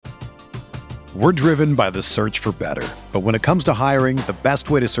We're driven by the search for better. But when it comes to hiring, the best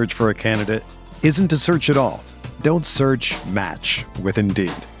way to search for a candidate isn't to search at all. Don't search, match with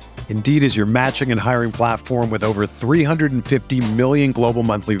Indeed. Indeed is your matching and hiring platform with over 350 million global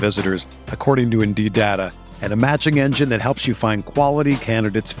monthly visitors, according to Indeed data, and a matching engine that helps you find quality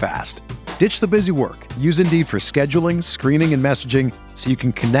candidates fast. Ditch the busy work. Use Indeed for scheduling, screening, and messaging so you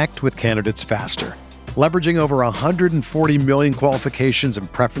can connect with candidates faster. Leveraging over 140 million qualifications and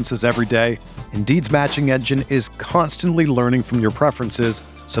preferences every day, Indeed's matching engine is constantly learning from your preferences,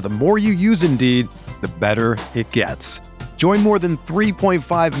 so the more you use Indeed, the better it gets. Join more than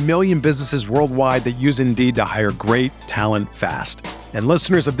 3.5 million businesses worldwide that use Indeed to hire great talent fast. And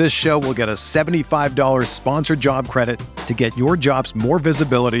listeners of this show will get a $75 sponsored job credit to get your jobs more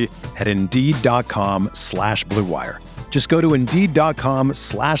visibility at Indeed.com/Blue Wire. Just go to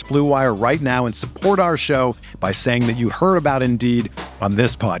Indeed.com/Blue Wire right now and support our show by saying that you heard about Indeed on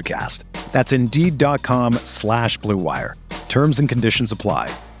this podcast. That's Indeed.com/Blue Wire. Terms and conditions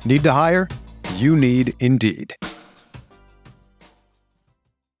apply. Need to hire? You need Indeed.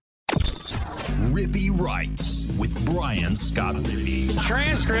 Rippee Writes with Brian Scott Rippee.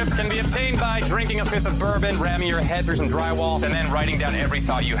 Transcript can be obtained by drinking a fifth of bourbon, ramming your head through some drywall, and then writing down every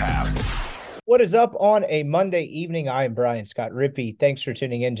thought you have. What is up on a Monday evening? I am Brian Scott Rippee. Thanks for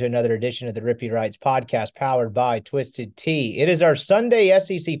tuning in to another edition of the Rippee Writes podcast powered by Twisted Tea. It is our Sunday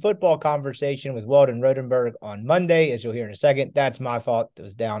SEC football conversation with Weldon Rodenberg on Monday, as you'll hear in a second. That's my fault. It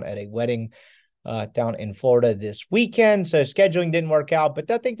was down at a wedding down in Florida this weekend, so scheduling didn't work out,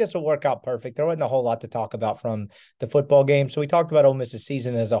 but I think this will work out perfect. There wasn't a whole lot to talk about from the football game, so we talked about Ole Miss's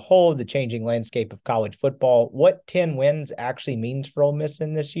season as a whole, the changing landscape of college football, what 10 wins actually means for Ole Miss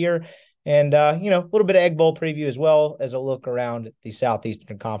in this year, and, a little bit of Egg Bowl preview as well as a look around the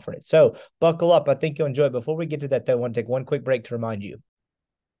Southeastern Conference. So buckle up. I think you'll enjoy it. Before we get to that, though, I want to take one quick break to remind you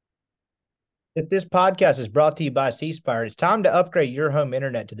that this podcast is brought to you by C Spire. It's time to upgrade your home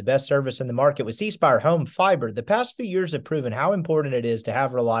internet to the best service in the market with C Spire Home Fiber. The past few years have proven how important it is to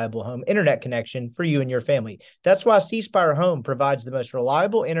have reliable home internet connection for you and your family. That's why C Spire Home provides the most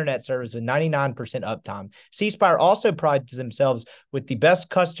reliable internet service with 99% uptime. C Spire also prides themselves with the best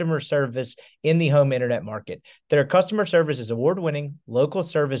customer service in the home internet market. Their customer service is award-winning, local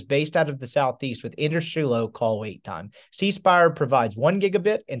service based out of the Southeast with industry-low call wait time. C Spire provides 1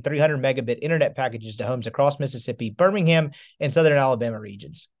 gigabit and 300 megabit internet packages to homes across Mississippi, Birmingham, and Southern Alabama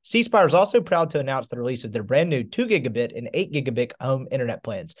regions. C Spire is also proud to announce the release of their brand new 2 gigabit and 8 gigabit home internet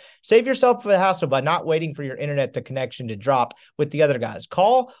plans. Save yourself the hassle by not waiting for your internet connection to drop with the other guys.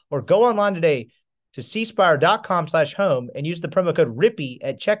 Call or go online today to cspire.com/home and use the promo code Rippee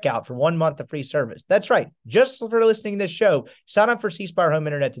at checkout for 1 month of free service. That's right. Just for listening to this show, sign up for C Spire Home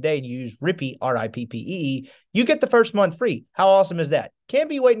Internet today and use Rippee, Rippee. You get the first month free. How awesome is that? Can't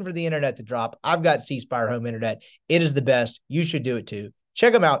be waiting for the internet to drop. I've got C Spire Home Internet. It is the best. You should do it too.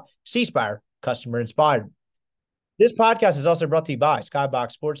 Check them out. C Spire, customer inspired. This podcast is also brought to you by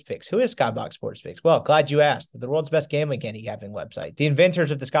Skybox Sports Picks. Who is Skybox Sports Picks? Well, glad you asked. The world's best gambling handicapping website. The inventors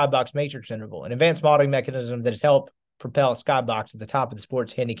of the Skybox Matrix Interval, an advanced modeling mechanism that has helped propel Skybox to the top of the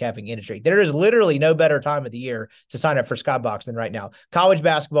sports handicapping industry. There is literally no better time of the year to sign up for Skybox than right now. College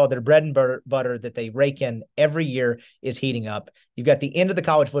basketball, their bread and butter that they rake in every year, is heating up. You've got the end of the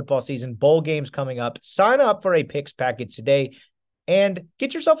college football season, bowl games coming up. Sign up for a picks package today and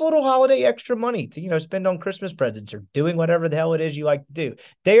get yourself a little holiday extra money to, spend on Christmas presents or doing whatever the hell it is you like to do.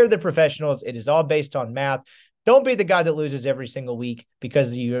 They are the professionals. It is all based on math. Don't be the guy that loses every single week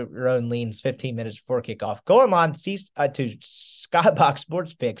because your own leans 15 minutes before kickoff. Go online to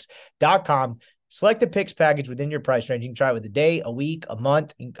skyboxsportspicks.com. Select a picks package within your price range. You can try it with a day, a week, a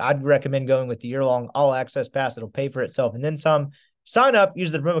month. I'd recommend going with the year-long all-access pass. It'll pay for itself and then some. Sign up,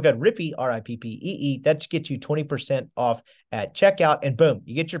 use the promo code Rippee, Rippee. That gets you 20% off at checkout. And boom,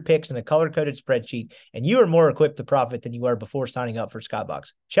 you get your picks in a color-coded spreadsheet, and you are more equipped to profit than you were before signing up for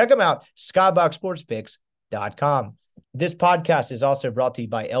Skybox. Check them out, skyboxsportspicks.com. This podcast is also brought to you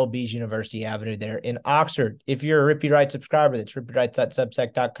by LB's University Avenue there in Oxford. If you're a Rippee Writes subscriber, that's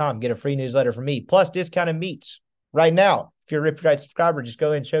rippeewrites.substack.com. Get a free newsletter from me, plus discounted meats right now. If you're a Rippee Writes subscriber, just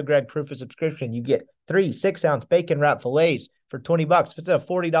go and show Greg proof of subscription. You get 3 6-ounce bacon wrap fillets for $20. If it's a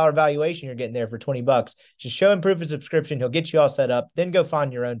 $40 valuation, you're getting there for $20. Just show him proof of subscription. He'll get you all set up. Then go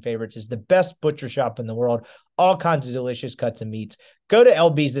find your own favorites. It's the best butcher shop in the world. All kinds of delicious cuts and meats. Go to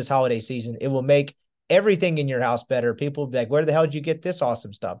LB's this holiday season. It will make everything in your house better. People will be like, where the hell did you get this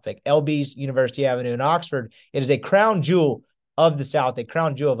awesome stuff? Like LB's University Avenue in Oxford. It is a crown jewel of the South, a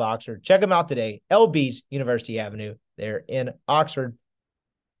crown jewel of Oxford. Check them out today. LB's University Avenue there in Oxford.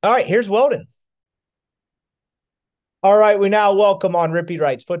 All right, here's Weldon. All right, we now welcome on Rippee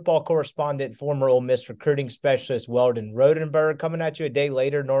Writes football correspondent, former Ole Miss recruiting specialist Weldon Rodenberg, coming at you a day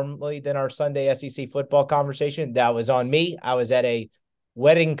later normally than our Sunday SEC football conversation. That was on me. I was at a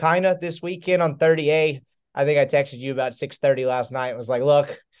wedding kinda this weekend on 30A. I think I texted you about 6:30 last night. I was like,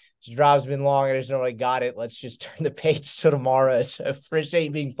 look, this drive's been long. I just don't really got it. Let's just turn the page to tomorrow. So appreciate you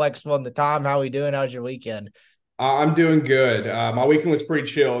being flexible in the time. How are we doing? How's your weekend? I'm doing good. My weekend was pretty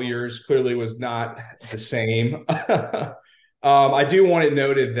chill. Yours clearly was not the same. I do want it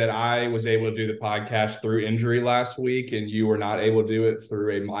noted that I was able to do the podcast through injury last week, and you were not able to do it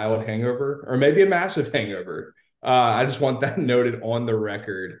through a mild hangover or maybe a massive hangover. I just want that noted on the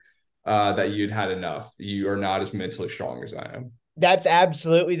record that you'd had enough. You are not as mentally strong as I am. That's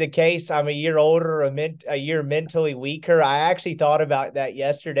absolutely the case. I'm a year older, a year mentally weaker. I actually thought about that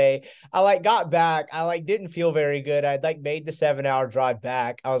yesterday. I got back. I didn't feel very good. I'd made the 7-hour drive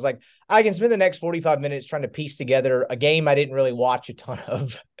back. I was like, I can spend the next 45 minutes trying to piece together a game I didn't really watch a ton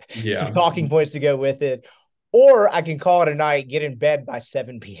of, some Yeah. talking points to go with it. Or I can call it a night, get in bed by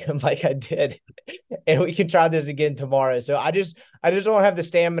 7 p.m. like I did, and we can try this again tomorrow. So I just don't have the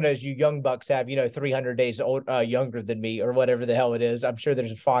stamina as you young bucks have, 300 days old, younger than me or whatever the hell it is. I'm sure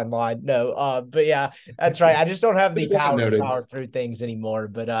there's a fine line. No, but yeah, that's right. I just don't have the power to power through things anymore.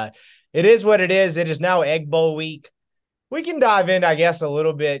 But it is what it is. It is now Egg Bowl week. We can dive in, I guess, a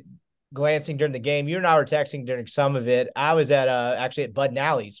little bit glancing during the game. You and I were texting during some of it. I was at actually at Bud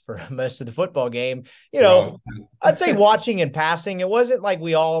Nally's for most of the football game. I'd say watching and passing. It wasn't like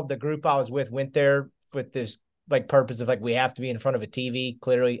the group I was with went there with this purpose of we have to be in front of a TV.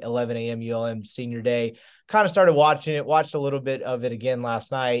 Clearly 11 a.m. ULM senior day. Kind of started watching it, watched a little bit of it again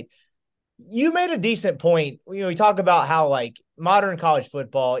last night. You made a decent point. We talk about how modern college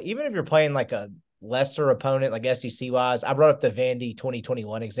football, even if you're playing a lesser opponent, SEC wise. I brought up the Vandy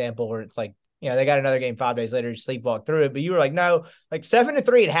 2021 example where it's they got another game 5 days later, sleepwalk through it. But you were like, no,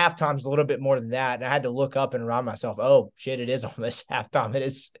 7-3 at halftime is a little bit more than that. And I had to look up and remind myself, oh shit, it is almost halftime. It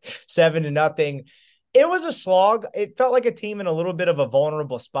is 7-0. It was a slog. It felt like a team in a little bit of a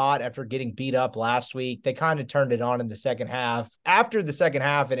vulnerable spot after getting beat up last week. They kind of turned it on in the second half. After the second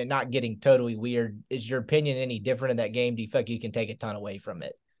half and it not getting totally weird, is your opinion any different in that game? Do you feel like you can take a ton away from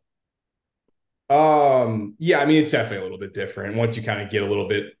it? Yeah, I mean, it's definitely a little bit different once you kind of get a little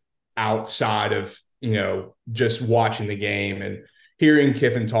bit outside of, just watching the game and hearing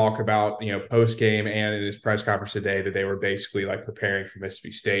Kiffin talk about, post game and in his press conference today that they were basically preparing for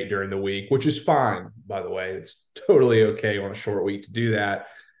Mississippi State during the week, which is fine, by the way. It's totally okay on a short week to do that.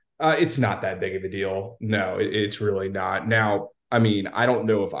 It's not that big of a deal. No, it's really not. Now, I mean, I don't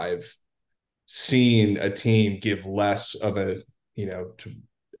know if I've seen a team give less of a,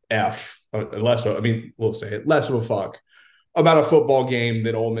 less of a fuck about a football game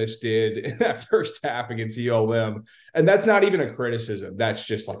that Ole Miss did in that first half against ULM. And that's not even a criticism. That's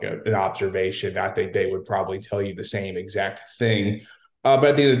just an observation. I think they would probably tell you the same exact thing. But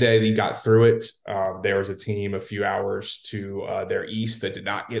at the end of the day, they got through it. There was a team a few hours to their east that did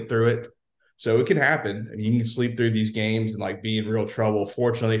not get through it. So it can happen. I mean, you can sleep through these games and be in real trouble.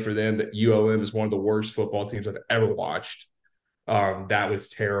 Fortunately for them, that ULM is one of the worst football teams I've ever watched. That was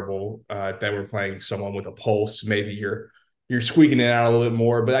terrible. That we're playing someone with a pulse. Maybe you're squeaking it out a little bit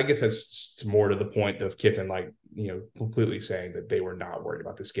more, but I guess that's more to the point of Kiffin, completely saying that they were not worried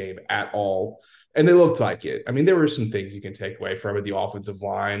about this game at all. And they looked like it. I mean, there were some things you can take away from it. The offensive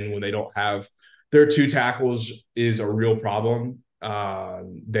line, when they don't have their two tackles, is a real problem.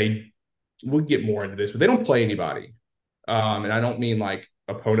 We'll get more into this, but they don't play anybody. And I don't mean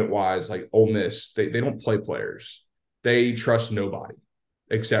opponent wise, Ole Miss, they don't play players. They trust nobody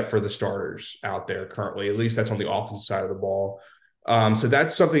except for the starters out there currently. At least that's on the offensive side of the ball. So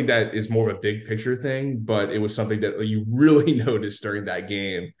that's something that is more of a big picture thing, but it was something that you really noticed during that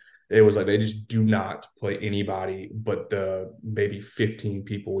game. It was they just do not play anybody but the maybe 15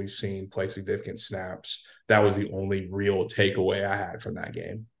 people we've seen play significant snaps. That was the only real takeaway I had from that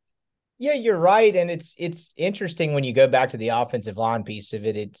game. Yeah, you're right. And it's interesting when you go back to the offensive line piece of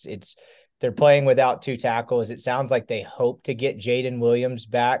it. It's they're playing without two tackles. It sounds like they hope to get Jaden Williams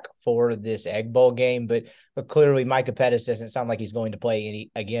back for this Egg Bowl game, but clearly Micah Pettis doesn't sound like he's going to play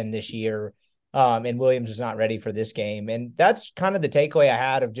again this year. And Williams is not ready for this game. And that's kind of the takeaway I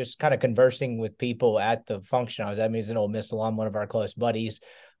had of just kind of conversing with people at the function. He's an Ole Miss alum, one of our close buddies.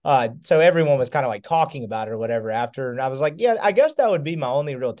 So everyone was kind of talking about it or whatever after. And I was like, yeah, I guess that would be my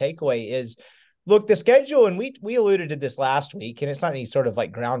only real takeaway is, look, the schedule, and we alluded to this last week, and it's not any sort of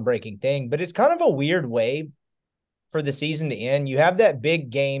groundbreaking thing, but it's kind of a weird way for the season to end. You have that big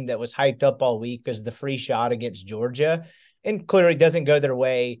game that was hyped up all week because the free shot against Georgia, and clearly doesn't go their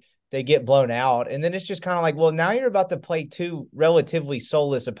way. they get blown out. And then it's just kind of like, well, now you're about to play two relatively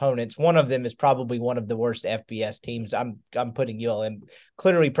soulless opponents. One of them is probably one of the worst FBS teams. I'm putting ULM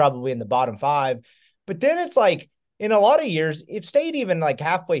clearly probably in the bottom 5. But then it's like, in a lot of years, if State even like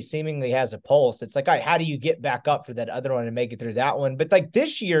halfway seemingly has a pulse, it's like, all right, how do you get back up for that other one and make it through that one? But like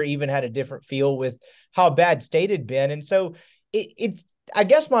this year even had a different feel with how bad State had been. And so it's, I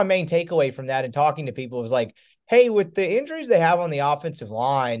guess my main takeaway from that and talking to people was like, hey, with the injuries they have on the offensive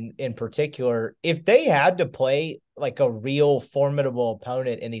line in particular, if they had to play like a real formidable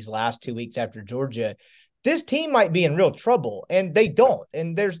opponent in these last 2 weeks after Georgia, this team might be in real trouble, and they don't.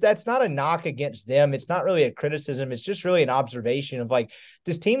 And that's not a knock against them. It's not really a criticism. It's just really an observation of like,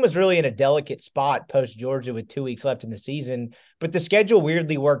 this team was really in a delicate spot post Georgia with 2 weeks left in the season, but the schedule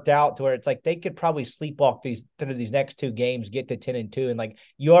weirdly worked out to where it's like, they could probably sleepwalk through these next 2 games, get to 10-2. And like,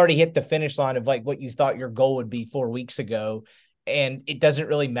 you already hit the finish line of like what you thought your goal would be 4 weeks ago. And it doesn't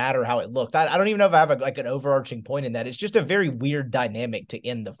really matter how it looked. I don't even know if I have an overarching point in that. It's just a very weird dynamic to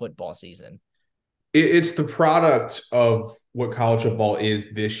end the football season. It's the product of what college football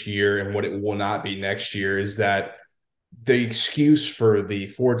is this year and what it will not be next year, is that the excuse for the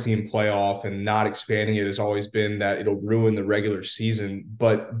 4-team playoff and not expanding it has always been that it'll ruin the regular season.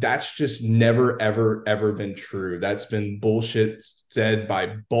 But that's just never, ever, ever been true. That's been bullshit said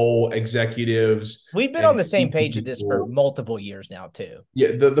by bowl executives. We've been on the same page of this for multiple years now, too.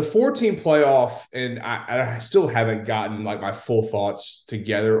 Yeah, the 4-team playoff, and I still haven't gotten like my full thoughts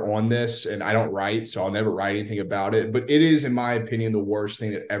together on this, and I don't write, so I'll never write anything about it. But it is, in my opinion, the worst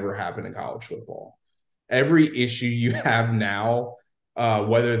thing that ever happened in college football. Every issue you have now,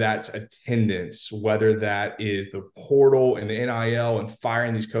 whether that's attendance, whether that is the portal and the NIL and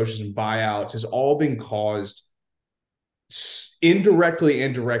firing these coaches and buyouts, has all been caused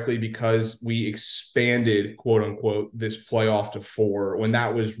indirectly because we expanded, quote unquote, this playoff to 4 when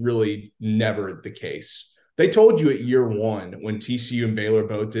that was really never the case. They told you at year 1 when TCU and Baylor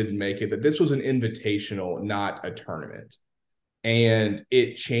both didn't make it that this was an invitational, not a tournament. And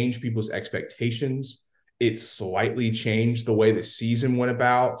it changed people's expectations. It slightly changed the way the season went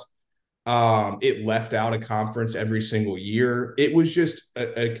about. It left out a conference every single year. It was just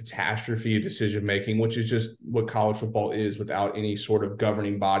a catastrophe of decision-making, which is just what college football is without any sort of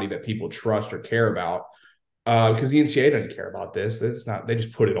governing body that people trust or care about. Because the NCAA doesn't care about this. They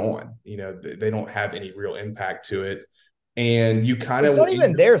just put it on. You know, they don't have any real impact to it. And you kind of, it's not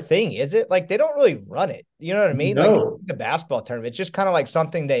even their thing, is it? Like, they don't really run it. You know what I mean? No. Like the basketball tournament, it's just kind of like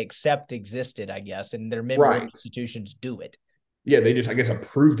something they accept existed, I guess, and their member institutions do it. Yeah, they just, I guess,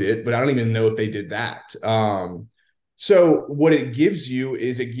 approved it, but I don't even know if they did that. So what it gives you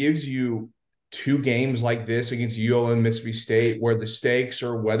is 2 games like this against ULM and Mississippi State, where the stakes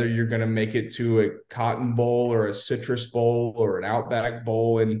are whether you're going to make it to a Cotton Bowl or a Citrus Bowl or an Outback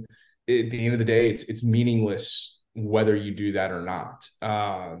Bowl. And at the end of the day, it's meaningless whether you do that or not.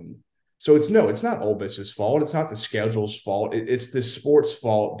 So it's not Ole Miss's fault. It's not the schedule's fault. It's the sport's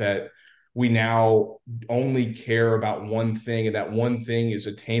fault that we now only care about one thing, and that one thing is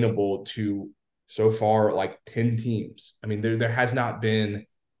attainable to so far like 10 teams. I mean, there has not been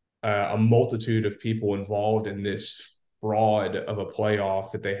a multitude of people involved in this fraud of a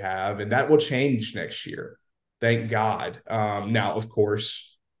playoff that they have, and that will change next year. Thank God. Now, of course,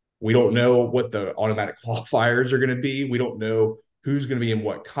 we don't know what the automatic qualifiers are going to be. We don't know who's going to be in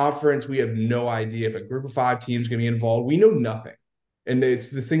what conference. We have no idea if a group of 5 teams is going to be involved. We know nothing. And this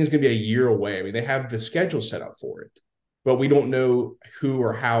thing is going to be a year away. I mean, they have the schedule set up for it, but we don't know who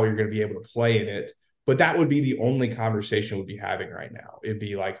or how you're going to be able to play in it. But that would be the only conversation we'd be having right now. It'd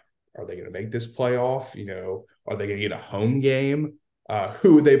be like, are they going to make this playoff? You know, are they going to get a home game?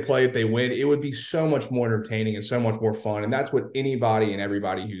 Who would they play if they win? It would be so much more entertaining and so much more fun. And that's what anybody and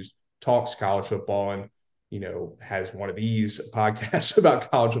everybody who talks college football and, you know, has one of these podcasts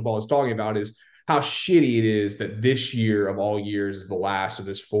about college football is talking about, is how shitty it is that this year of all years is the last of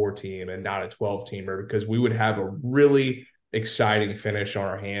this 4-team and not a 12-teamer, because we would have a really exciting finish on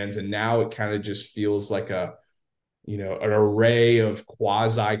our hands. And now it kind of just feels like an array of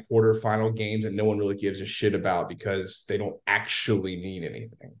quasi quarterfinal games that no one really gives a shit about because they don't actually mean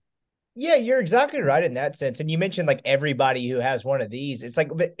anything. Yeah, you're exactly right in that sense. And you mentioned like everybody who has one of these. It's like,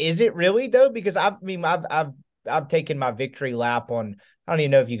 but is it really though? Because I've taken my victory lap on, I don't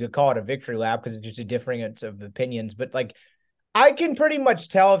even know if you could call it a victory lap because it's just a difference of opinions, but like I can pretty much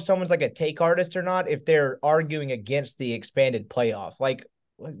tell if someone's like a take artist or not if they're arguing against the expanded playoff. Like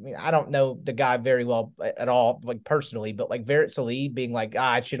I mean, I don't know the guy very well at all, like personally, but like Verit Salih being like,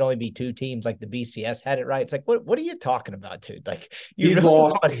 it should only be 2 teams, like the BCS had it right. It's like, what are you talking about, dude? Like, he's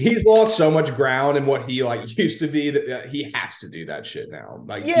lost so much ground in what he like used to be that he has to do that shit now.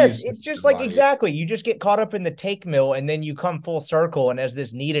 Like, yes, it's just like exactly. You just get caught up in the take mill, and then you come full circle. And as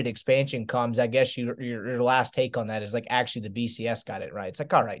this needed expansion comes, I guess your last take on that is like, actually the BCS got it right. It's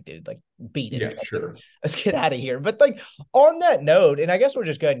like, all right, dude, like beat it. Yeah, sure. Let's get out of here. But like on that note, and I guess we'll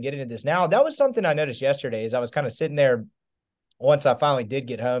just go ahead and get into this now. That was something I noticed yesterday as I was kind of sitting there once I finally did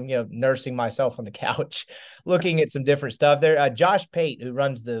get home, nursing myself on the couch, looking at some different stuff there. Josh Pate, who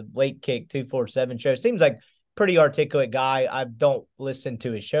runs the Late Kick 247 show, seems like pretty articulate guy. I don't listen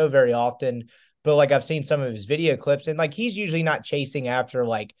to his show very often, but like I've seen some of his video clips, and like he's usually not chasing after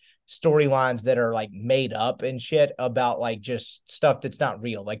like storylines that are like made up and shit about like just stuff that's not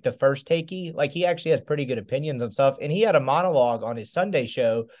real. Like the first takey, like he actually has pretty good opinions on stuff. And he had a monologue on his Sunday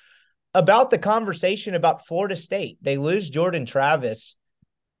show about the conversation about Florida State. They lose Jordan Travis,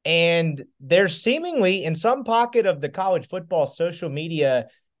 and there's seemingly in some pocket of the college football social media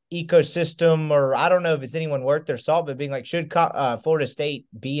ecosystem, or I don't know if it's anyone worth their salt, but being like, should Florida State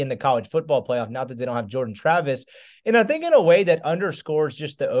be in the college football playoff now that they don't have Jordan Travis? And I think in a way that underscores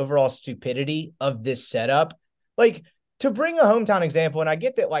just the overall stupidity of this setup. Like, to bring a hometown example, and I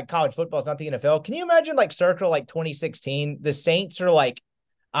get that like college football is not the NFL. Can you imagine like circle like 2016, the Saints are like,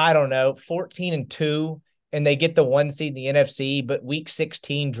 I don't know, 14-2, and they get the 1 seed in the NFC, but week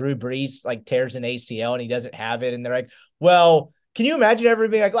 16, Drew Brees like tears an ACL and he doesn't have it. And they're like, well, can you imagine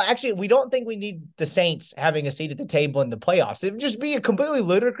everybody like, well, actually, we don't think we need the Saints having a seat at the table in the playoffs. It would just be a completely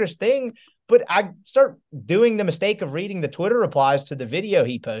ludicrous thing. But I start doing the mistake of reading the Twitter replies to the video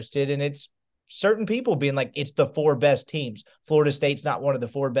he posted, and it's certain people being like, it's the 4 best teams. Florida State's not one of the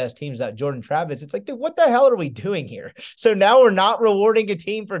 4 best teams without Jordan Travis. It's like, dude, what the hell are we doing here? So now we're not rewarding a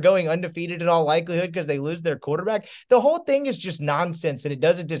team for going undefeated in all likelihood because they lose their quarterback. The whole thing is just nonsense, and it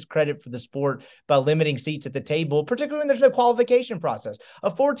doesn't discredit for the sport by limiting seats at the table, particularly when there's no qualification process. A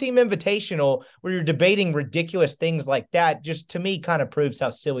 4-team invitational where you're debating ridiculous things like that just, to me, kind of proves how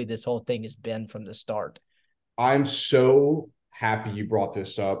silly this whole thing has been from the start. I'm so happy you brought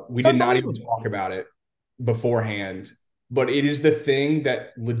this up. We did not even talk about it beforehand, but it is the thing that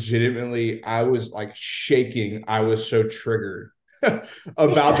legitimately I was like shaking. I was so triggered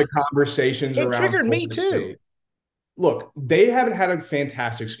about the conversations around. It triggered me too. State. Look, they haven't had a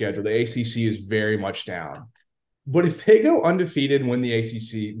fantastic schedule. The ACC is very much down. But if they go undefeated and win the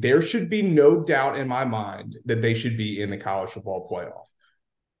ACC, there should be no doubt in my mind that they should be in the college football playoff.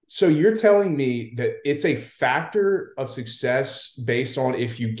 So you're telling me that it's a factor of success based on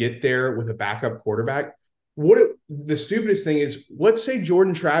if you get there with a backup quarterback? The stupidest thing is, let's say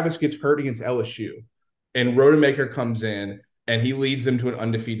Jordan Travis gets hurt against LSU and Rodemaker comes in and he leads them to an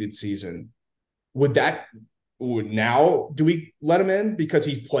undefeated season. Now do we let him in because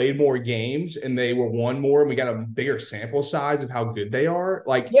he's played more games and they were won more and we got a bigger sample size of how good they are?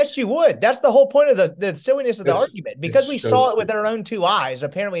 Like, yes, you would. That's the whole point of the silliness of the argument, because we saw it with our own 2 eyes.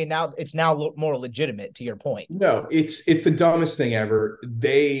 Apparently now it's more legitimate, to your point. No, it's the dumbest thing ever.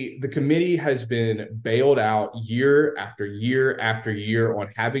 The committee has been bailed out year after year after year on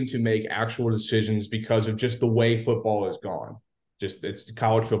having to make actual decisions because of just the way football has gone. It's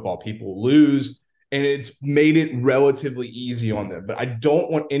college football. People lose. And it's made it relatively easy on them. But I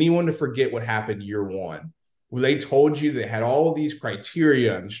don't want anyone to forget what happened year 1. Where they told you they had all of these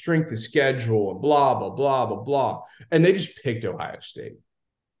criteria and strength of schedule and blah, blah, blah, blah, blah. And they just picked Ohio State.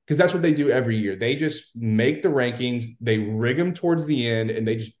 Because that's what they do every year. They just make the rankings, they rig them towards the end, and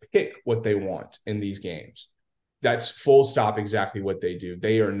they just pick what they want in these games. That's full stop exactly what they do.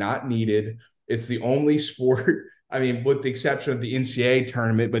 They are not needed. It's the only sport, I mean, with the exception of the NCAA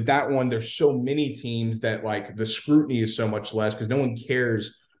tournament, but that one, there's so many teams that like the scrutiny is so much less because no one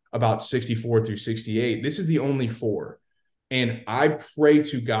cares about 64 through 68. This is the only 4. And I pray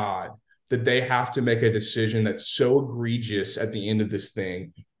to God that they have to make a decision that's so egregious at the end of this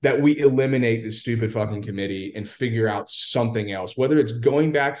thing that we eliminate the stupid fucking committee and figure out something else, whether it's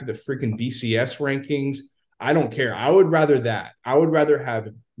going back to the freaking BCS rankings. I don't care. I would rather that. I would rather have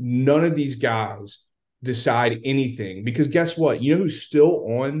none of these guys decide anything, because guess what? You know who's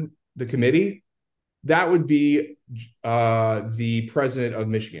still on the committee? That would be the president of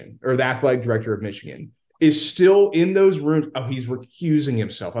Michigan, or the athletic director of Michigan, is still in those rooms. Oh, he's recusing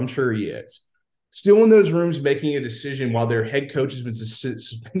himself. I'm sure he is. Still in those rooms making a decision while their head coach has been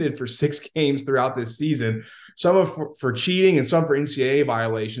suspended for 6 games throughout this season, some for cheating and some for NCAA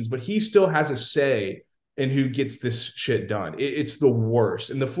violations, but he still has a say and who gets this shit done. It's the worst.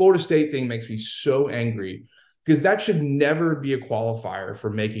 And the Florida State thing makes me so angry because that should never be a qualifier for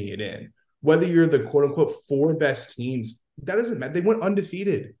making it in. Whether you're the quote unquote 4 best teams, that doesn't matter. They went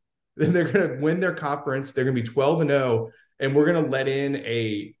undefeated. They're going to win their conference. They're going to be 12-0, and we're going to let in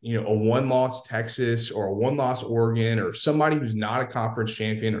a 1-loss Texas or a 1-loss Oregon or somebody who's not a conference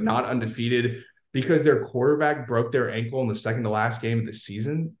champion or not undefeated because their quarterback broke their ankle in the second to last game of the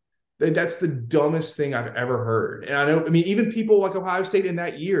season. That's the dumbest thing I've ever heard. And I mean, even people like Ohio State in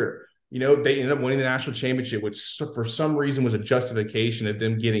that year, they ended up winning the national championship, which for some reason was a justification of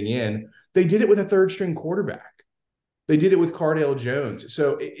them getting in. They did it with a third-string quarterback. They did it with Cardale Jones.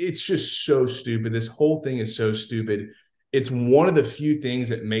 So it's just so stupid. This whole thing is so stupid. It's one of the few things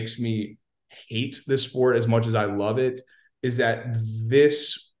that makes me hate this sport as much as I love it, is that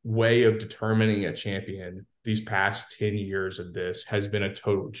this way of determining a champion these past 10 years of this has been a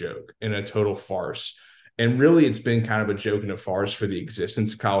total joke and a total farce. And really, it's been kind of a joke and a farce for the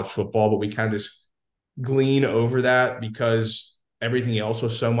existence of college football, but we kind of just glean over that because everything else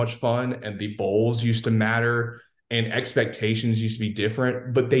was so much fun and the bowls used to matter and expectations used to be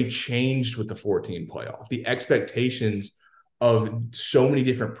different, but they changed with the 14 playoff. The expectations of so many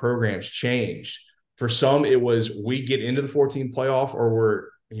different programs changed. For some, it was we get into the 14 playoff or we're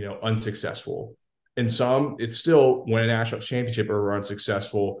unsuccessful. And some, it's still win a national championship or we're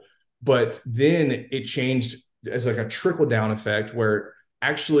unsuccessful. But then it changed as like a trickle-down effect where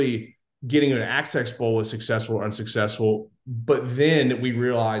actually getting an Access Bowl was successful or unsuccessful. But then we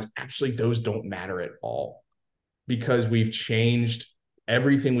realized actually those don't matter at all because we've changed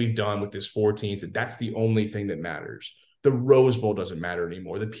everything we've done with this 14. That's the only thing that matters. The Rose Bowl doesn't matter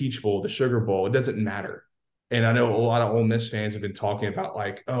anymore. The Peach Bowl, the Sugar Bowl, it doesn't matter. And I know a lot of Ole Miss fans have been talking about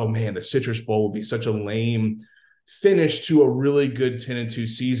like, oh man, the Citrus Bowl would be such a lame finish to a really good 10-2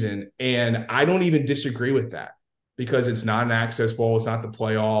 season. And I don't even disagree with that because it's not an Access Bowl. It's not the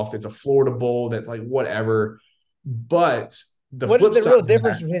playoff. It's a Florida Bowl that's like whatever. But what is the real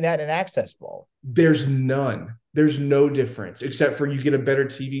difference between that and an Access Bowl? There's none. There's no difference except for you get a better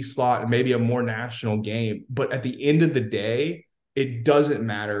TV slot and maybe a more national game. But at the end of the day, it doesn't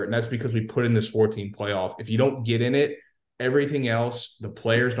matter. And that's because we put in this 14 playoff. If you don't get in it, everything else, the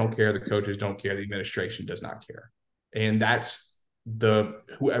players don't care, the coaches don't care, the administration does not care. And that's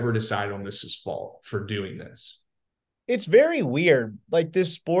whoever decided on this is fault for doing this. It's very weird. Like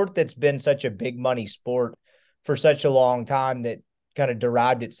this sport that's been such a big money sport for such a long time that kind of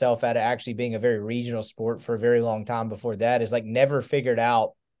derived itself out of actually being a very regional sport for a very long time before that is like never figured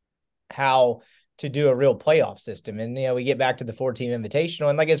out how to do a real playoff system. And, we get back to the 4-team invitational.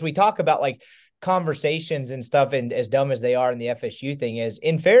 And like, as we talk about like conversations and stuff, and as dumb as they are in the FSU thing is,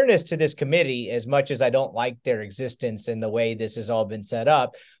 in fairness to this committee, as much as I don't like their existence and the way this has all been set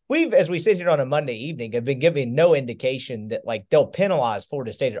up, as we sit here on a Monday evening, have been giving no indication that like they'll penalize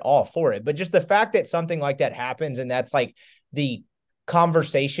Florida State at all for it. But just the fact that something like that happens, and that's like the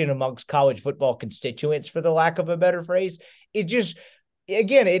conversation amongst college football constituents, for the lack of a better phrase, it just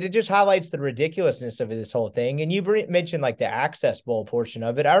highlights the ridiculousness of this whole thing. And you mentioned like the Access Bowl portion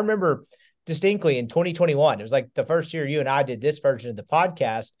of it. I remember distinctly in 2021, it was like the first year you and I did this version of the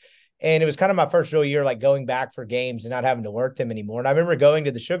podcast. And it was kind of my first real year, like going back for games and not having to work them anymore. And I remember going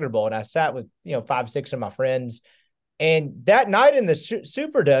to the Sugar Bowl and I sat with, 5-6 of my friends. And that night in the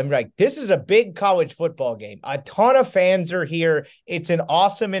Superdome, like, this is a big college football game. A ton of fans are here. It's an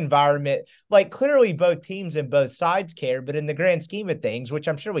awesome environment. Like, clearly both teams and both sides care, but in the grand scheme of things, which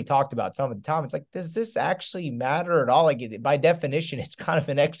I'm sure we talked about some of the time, it's like, does this actually matter at all? Like, by definition, it's kind of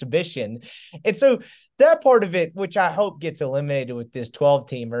an exhibition. And so that part of it, which I hope gets eliminated with this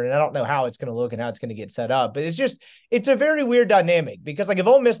 12-teamer, and I don't know how it's going to look and how it's going to get set up, but it's a very weird dynamic because, like, if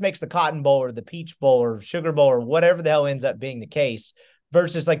Ole Miss makes the Cotton Bowl or the Peach Bowl or Sugar Bowl or whatever the hell ends up being the case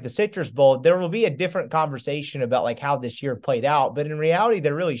versus like the Citrus Bowl, there will be a different conversation about like how this year played out. But in reality,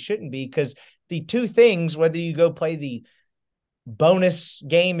 there really shouldn't be, because the two things, whether you go play the bonus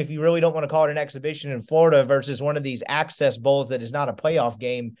game, if you really don't want to call it an exhibition in Florida, versus one of these Access Bowls that is not a playoff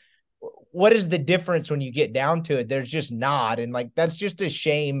game, what is the difference when you get down to it? There's just not. And like, that's just a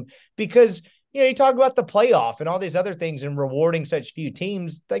shame because, you talk about the playoff and all these other things and rewarding such few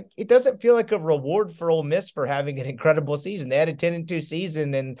teams. Like, it doesn't feel like a reward for Ole Miss for having an incredible season. They had a 10-2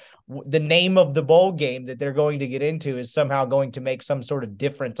 season, and the name of the bowl game that they're going to get into is somehow going to make some sort of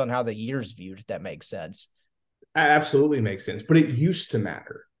difference on how the year's viewed, if that makes sense. Absolutely makes sense. But it used to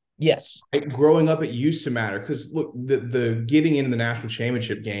matter. Yes. Growing up, it used to matter because, look, the getting into the national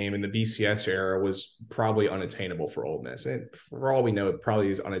championship game in the BCS era was probably unattainable for Ole Miss. And for all we know, it probably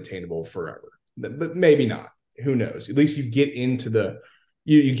is unattainable forever. But maybe not. Who knows? At least you get into the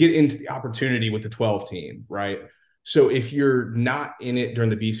you get into the opportunity with the 12 team, right? So if you're not in it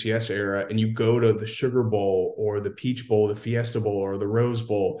during the BCS era and you go to the Sugar Bowl or the Peach Bowl, the Fiesta Bowl or the Rose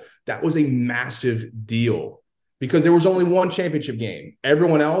Bowl, that was a massive deal because there was only one championship game.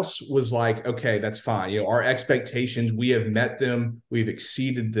 Everyone else was like, okay, that's fine. Our expectations, we have met them, we've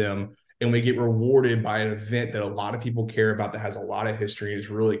exceeded them, and we get rewarded by an event that a lot of people care about that has a lot of history and is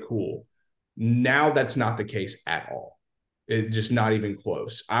really cool. Now that's not the case at all. It's just not even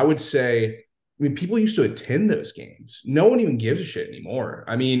close. I would say, people used to attend those games. No one even gives a shit anymore.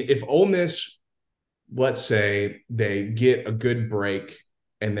 I mean, if Ole Miss, let's say they get a good break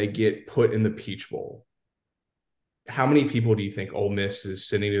and they get put in the Peach Bowl, how many people do you think Ole Miss is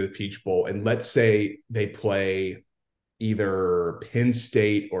sending to the Peach Bowl? And let's say they play either Penn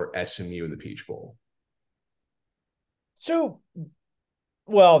State or SMU in the Peach Bowl. So,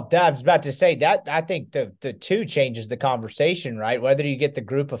 well, I was about to say that I think the two changes the conversation, right? Whether you get the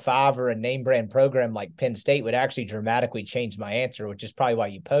group of five or a name brand program like Penn State would actually dramatically change my answer, which is probably why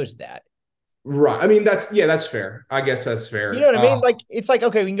you posed that. Right. I mean, that's fair. I guess that's fair. You know what I mean? Like, it's like,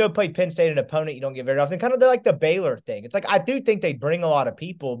 okay, we can go play Penn State, an opponent you don't get very often. Kind of like the Baylor thing. It's like, I do think they bring a lot of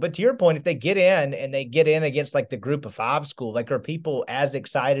people, but to your point, if they get in and they get in against like the group of five school, like, are people as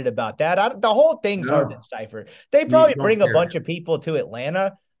excited about that? The whole thing's hard to decipher. They probably bring a bunch of people to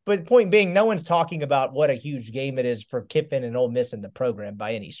Atlanta, but the point being, no one's talking about what a huge game it is for Kiffin and Ole Miss in the program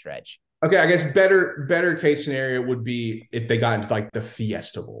by any stretch. Okay, I guess better case scenario would be if they got into like the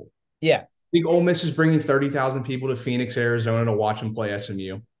Fiesta Bowl. Yeah. I think Ole Miss is bringing 30,000 people to Phoenix, Arizona to watch them play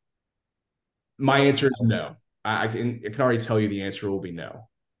SMU. My answer is no. I can already tell you the answer will be no,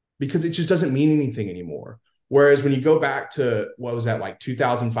 because it just doesn't mean anything anymore. Whereas when you go back to, what was that, like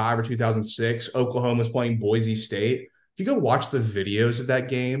 2005 or 2006, Oklahoma was playing Boise State. If you go watch the videos of that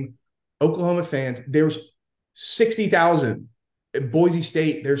game, Oklahoma fans, there's 60,000. At Boise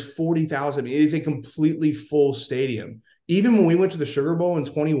State, there's 40,000. It is a completely full stadium. Even when we went to the Sugar Bowl in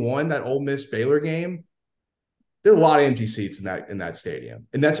 21, that Ole Miss Baylor game, there are a lot of empty seats in that stadium.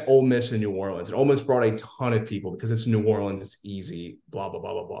 And that's Ole Miss in New Orleans. And Ole Miss brought a ton of people because it's New Orleans, it's easy, blah, blah,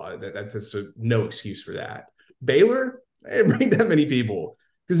 blah, blah, blah. That's no excuse for that. Baylor, they didn't bring that many people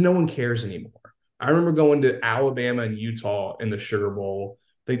because no one cares anymore. I remember going to Alabama and Utah in the Sugar Bowl.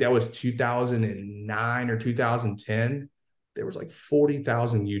 I think that was 2009 or 2010. There was like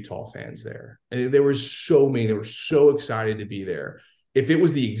 40,000 Utah fans there. And there were so many. They were so excited to be there. If it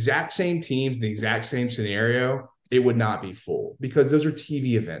was the exact same teams, the exact same scenario, it would not be full because those are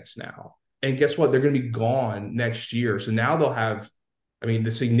TV events now. And guess what? They're going to be gone next year. So now they'll have, I mean,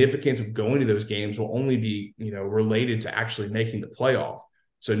 the significance of going to those games will only be, related to actually making the playoff.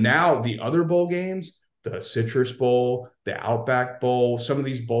 So now the other bowl games, the Citrus Bowl, the Outback Bowl, some of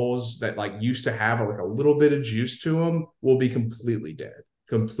these bowls that like used to have like a little bit of juice to them will be completely dead,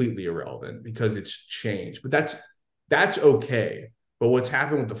 completely irrelevant because it's changed. But that's okay. But what's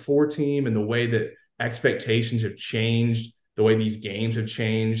happened with the 4-team and the way that expectations have changed, the way these games have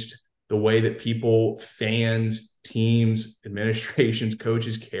changed, the way that people, fans, teams, administrations,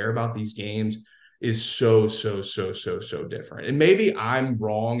 coaches care about these games is so different. And maybe I'm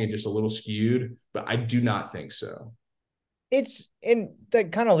wrong and just a little skewed, but I do not think so. It's in the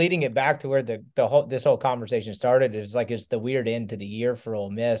kind of leading it back to where this whole conversation started is like, it's the weird end to the year for Ole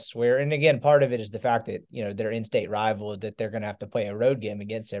Miss where, and again, part of it is the fact that, their in-state rival that they're going to have to play a road game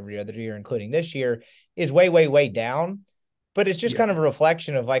against every other year, including this year, is way, way, way down. But it's just kind of a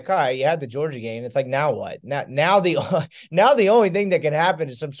reflection of like, all right, you had the Georgia game. It's like, now what? Now the only thing that can happen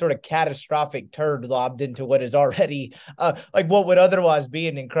is some sort of catastrophic turd lobbed into what is already like what would otherwise be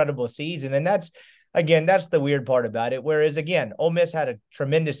an incredible season. And that's the weird part about it. Whereas again, Ole Miss had a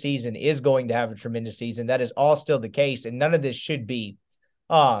tremendous season, is going to have a tremendous season. That is all still the case. And none of this should be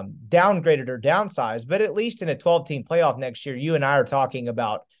downgraded or downsized, but at least in a 12-team playoff next year, you and I are talking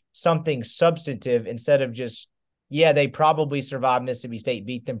about something substantive instead of just, yeah, they probably survived Mississippi State,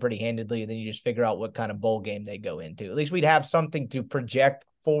 beat them pretty handedly, and then you just figure out what kind of bowl game they go into. At least we'd have something to project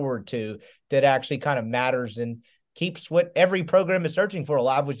forward to that actually kind of matters and keeps what every program is searching for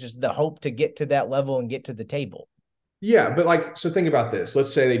alive, which is the hope to get to that level and get to the table. Yeah, but so think about this.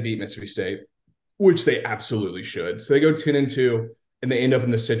 Let's say they beat Mississippi State, which they absolutely should. So they go 10-2, and they end up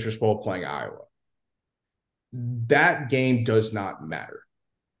in the Citrus Bowl playing Iowa. That game does not matter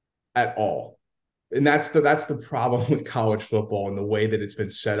at all. And that's the problem with college football and the way that it's been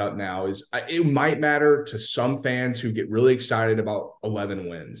set up now is it might matter to some fans who get really excited about 11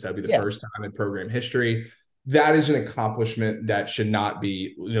 wins. That'd be the first time in program history. That is an accomplishment that should not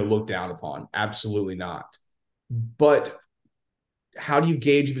be looked down upon. Absolutely not. But how do you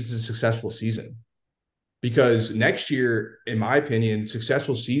gauge if it's a successful season? Because next year, in my opinion,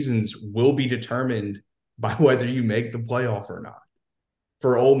 successful seasons will be determined by whether you make the playoff or not.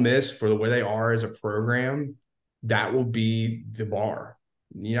 For Ole Miss, for the way they are as a program, that will be the bar.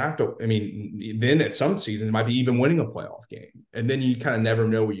 You have to, I mean, then at some seasons, it might be even winning a playoff game. And then you kind of never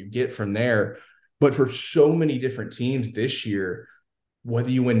know what you get from there. But for so many different teams this year, whether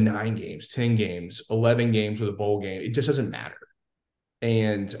you win 9 games, 10 games, 11 games with a bowl game, it just doesn't matter.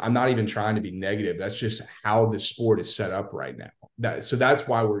 And I'm not even trying to be negative. That's just how the sport is set up right now. So that's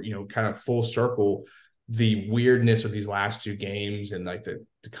why we're, kind of full circle the weirdness of these last 2 games and like the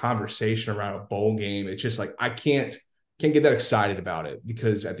conversation around a bowl game. It's just like, I can't get that excited about it,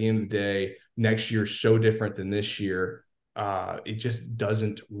 because at the end of the day, next year is so different than this year. It just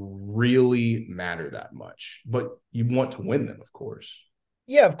doesn't really matter that much, but you want to win them, of course.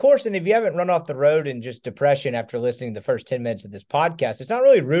 Yeah, of course. And if you haven't run off the road in just depression after listening to the first 10 minutes of this podcast, it's not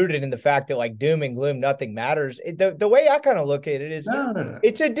really rooted in the fact that like doom and gloom, nothing matters. The way I kind of look at it is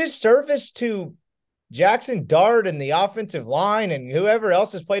it's a disservice to Jackson Dart and the offensive line and whoever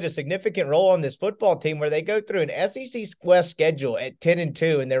else has played a significant role on this football team, where they go through an SEC West schedule at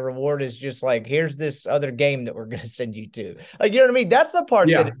 10-2, and their reward is just like, here's this other game that we're going to send you to. Like, you know what I mean? That's the part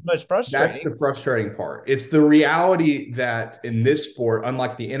that is most frustrating. That's the frustrating part. It's the reality that in this sport,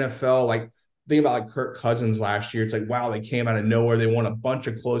 unlike the NFL, like think about like Kirk Cousins last year. It's like, wow, they came out of nowhere. They won a bunch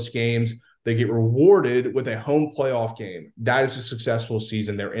of close games. They get rewarded with a home playoff game. That is a successful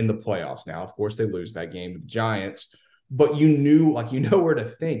season. They're in the playoffs now. Of course, they lose that game to the Giants, but you know where to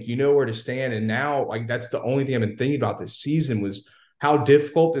think, you know where to stand. And now, like, that's the only thing I've been thinking about this season was how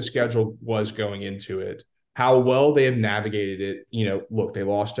difficult the schedule was going into it, how well they have navigated it. Look, they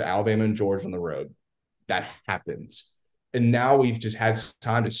lost to Alabama and Georgia on the road. That happens. And now we've just had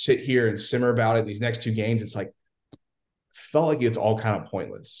time to sit here and simmer about it. These next 2 games, it's like, felt like it's all kind of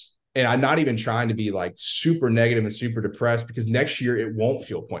pointless. And I'm not even trying to be like super negative and super depressed, because next year it won't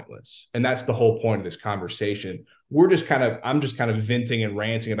feel pointless. And that's the whole point of this conversation. I'm just kind of venting and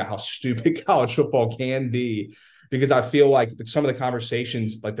ranting about how stupid college football can be, because I feel like some of the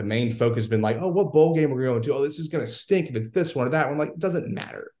conversations, like the main focus has been like, oh, what bowl game we're going to? Oh, this is going to stink if it's this one or that one. Like, it doesn't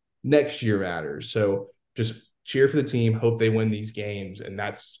matter. Next year matters. So just cheer for the team, hope they win these games. And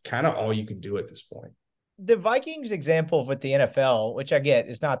that's kind of all you can do at this point. The Vikings example with the NFL, which I get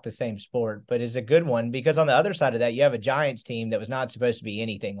is not the same sport, but is a good one, because on the other side of that, you have a Giants team that was not supposed to be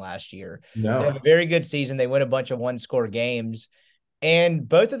anything last year. No. They have a very good season. They win a bunch of 1-score games, and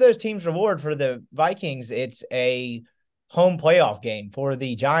both of those teams reward. For the Vikings, it's a home playoff game. For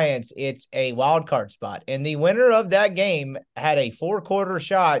the Giants, it's a wild card spot. And the winner of that game had a 4-quarter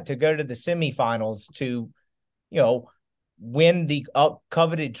shot to go to the semifinals to, win the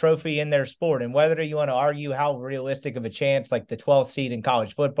coveted trophy in their sport. And whether you want to argue how realistic of a chance like the 12th seed in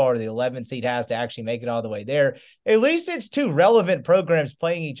college football or the 11th seed has to actually make it all the way there, at least it's 2 relevant programs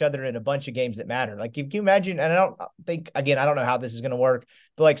playing each other in a bunch of games that matter. Like, if you imagine, and I don't know how this is going to work,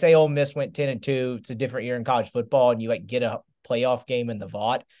 but like say Ole Miss went 10-2, it's a different year in college football, and you like get a playoff game in the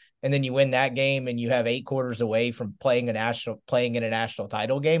Vaught, and then you win that game and you have 8 quarters away from playing in a national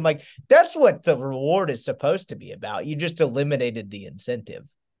title game. Like, that's what the reward is supposed to be about. You just eliminated the incentive.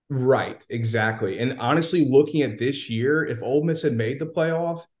 Right, exactly. And honestly, looking at this year, if Ole Miss had made the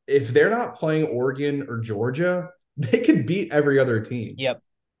playoff, if they're not playing Oregon or Georgia, they could beat every other team. Yep.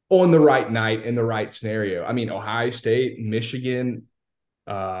 On the right night, in the right scenario. I mean, Ohio State, Michigan,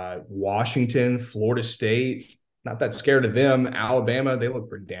 Washington, Florida State, not that scared of them. Alabama, they look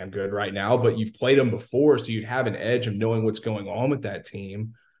pretty damn good right now, but you've played them before, so you'd have an edge of knowing what's going on with that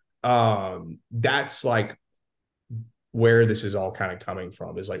team. That's like where this is all kind of coming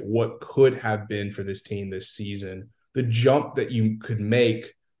from, is like what could have been for this team this season. The jump that you could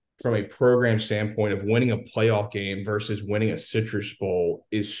make from a program standpoint of winning a playoff game versus winning a Citrus Bowl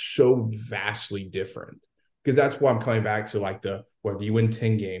is so vastly different. Because that's why I'm coming back to like whether you win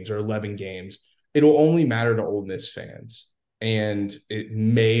 10 games or 11 games, it'll only matter to Ole Miss fans. And it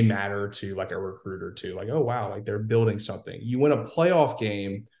may matter to like a recruiter too. Like, oh, wow, like they're building something. You win a playoff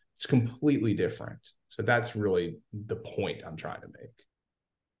game, it's completely different. So that's really the point I'm trying to make.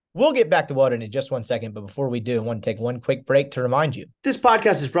 We'll get back to Walden in just 1 second, but before we do, I want to take one quick break to remind you. This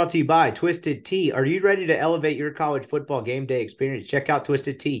podcast is brought to you by Twisted Tea. Are you ready to elevate your college football game day experience? Check out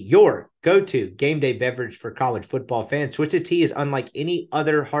Twisted Tea, your go-to game day beverage for college football fans. Twisted Tea is unlike any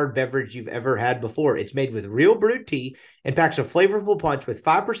other hard beverage you've ever had before. It's made with real brewed tea and packs a flavorful punch with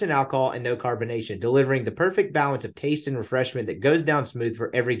 5% alcohol and no carbonation, delivering the perfect balance of taste and refreshment that goes down smooth for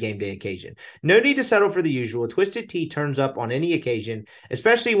every game day occasion. No need to settle for the usual. Twisted Tea turns up on any occasion,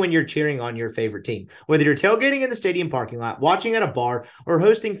 especially when you're cheering on your favorite team. Whether you're tailgating in the stadium parking lot, watching at a bar, or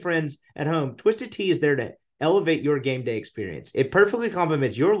hosting friends at home, Twisted Tea is there to elevate your game day experience. It perfectly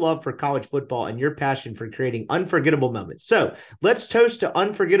complements your love for college football and your passion for creating unforgettable moments. So let's toast to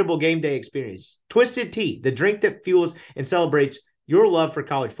unforgettable game day experience. Twisted Tea, the drink that fuels and celebrates your love for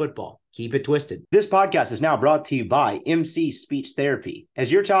college football. Keep it twisted. This podcast is now brought to you by MC Speech Therapy. Has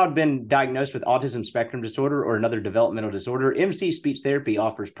your child been diagnosed with autism spectrum disorder or another developmental disorder? MC Speech Therapy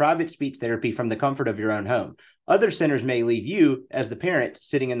offers private speech therapy from the comfort of your own home. Other centers may leave you, as the parent,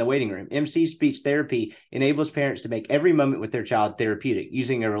 sitting in the waiting room. MC Speech Therapy enables parents to make every moment with their child therapeutic.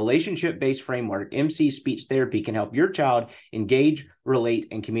 Using a relationship-based framework, MC Speech Therapy can help your child engage, relate,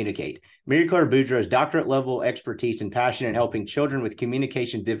 and communicate. Mary Claire Boudreau's doctorate-level expertise and passion in helping children with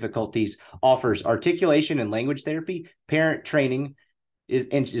communication difficulties offers articulation and language therapy, parent training,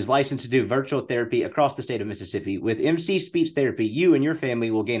 is licensed to do virtual therapy across the state of Mississippi. With MC Speech Therapy, you and your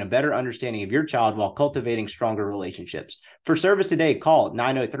family will gain a better understanding of your child while cultivating stronger relationships. For service today, call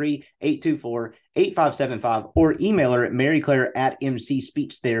 903-824-8575 or email her at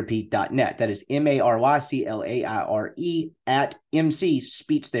maryclaire@mcspeechtherapy.net. That is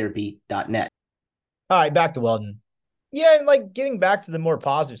MaryClaire@mcspeechtherapy.net. All right, back to Weldon. Yeah, and like getting back to the more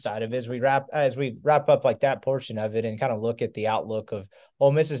positive side of it, as we wrap up like that portion of it and kind of look at the outlook of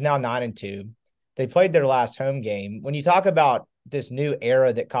Ole Miss is now 9-2. They played their last home game. When you talk about this new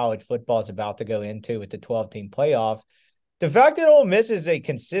era that college football is about to go into with the 12-team playoff, the fact that Ole Miss is a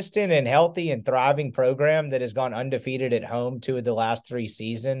consistent and healthy and thriving program that has gone undefeated at home 2 of the last 3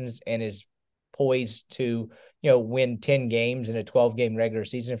 seasons and is poised to, win 10 games in a 12-game regular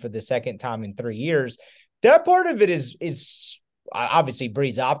season for the second time in 3 years. That part of it is obviously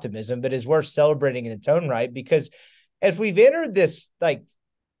breeds optimism, but is worth celebrating in its own right, because as we've entered this like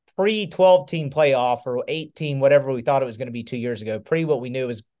pre-12-team playoff or 8-team, whatever we thought it was going to be 2 years ago, pre what we knew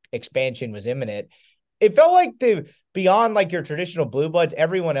was expansion was imminent, it felt like beyond like your traditional blue bloods,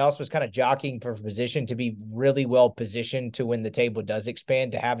 everyone else was kind of jockeying for position to be really well positioned to when the table does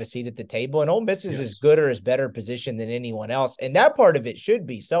expand, to have a seat at the table. And Ole Miss is as good or as better positioned than anyone else. And that part of it should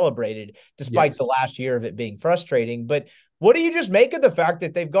be celebrated despite the last year of it being frustrating. But what do you just make of the fact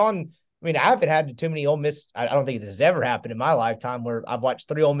that they've gone? I mean, I haven't had too many Ole Miss. I don't think this has ever happened in my lifetime where I've watched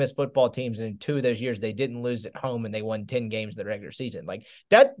 3 Ole Miss football teams, and in 2 of those years they didn't lose at home and they won 10 games the regular season. Like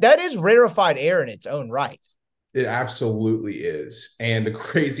that is rarefied air in its own right. It absolutely is. And the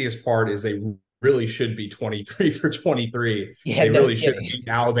craziest part is they really should be 23 for 23. Yeah, they really should have beat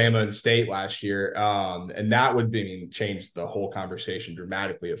Alabama and State last year. And that would change the whole conversation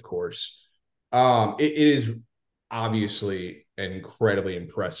dramatically, of course. It is obviously an incredibly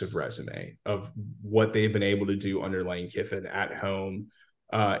impressive resume of what they've been able to do under Lane Kiffin at home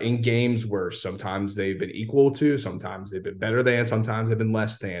in games where sometimes they've been equal to, sometimes they've been better than, sometimes they've been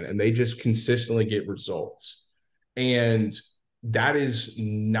less than, and they just consistently get results. And that is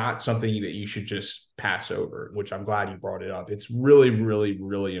not something that you should just pass over, which I'm glad you brought it up. It's really, really,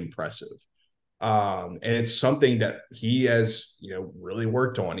 really impressive. And it's something that he has, really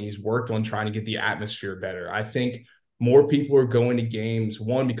worked on. He's worked on trying to get the atmosphere better. I think more people are going to games,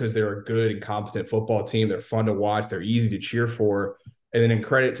 one, because they're a good and competent football team. They're fun to watch. They're easy to cheer for. And then in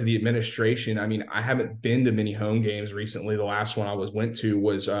credit to the administration, I mean, I haven't been to many home games recently. The last one I went to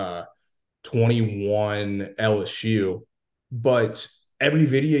was 21 LSU, but every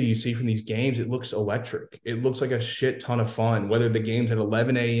video you see from these games, it looks electric. It looks like a shit ton of fun, whether the game's at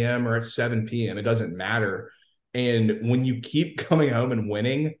 11 a.m. or at 7 p.m. It doesn't matter. And when you keep coming home and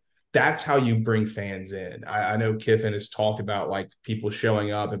winning, that's how you bring fans in. I know Kiffin has talked about like people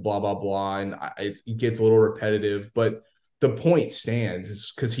showing up and blah, blah, blah. And it gets a little repetitive, but the point stands.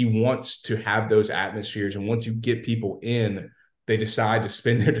 It's because he wants to have those atmospheres. And once you get people in, they decide to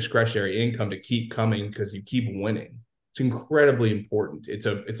spend their discretionary income to keep coming because you keep winning. It's incredibly important. It's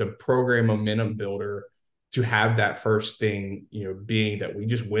a program momentum builder to have that first thing, being that we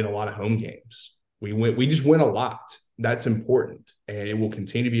just win a lot of home games. We just win a lot. That's important. And it will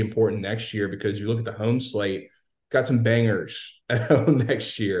continue to be important next year because you look at the home slate, got some bangers at home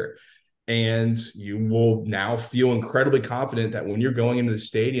next year. And you will now feel incredibly confident that when you're going into the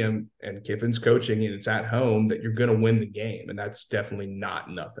stadium and Kiffin's coaching and it's at home, that you're going to win the game. And that's definitely not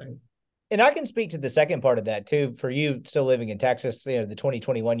nothing. And I can speak to the second part of that too. For you still living in Texas, the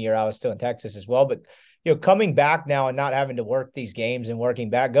 2021 year, I was still in Texas as well. But, coming back now and not having to work these games and working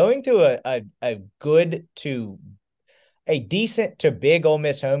back, going to a decent to big Ole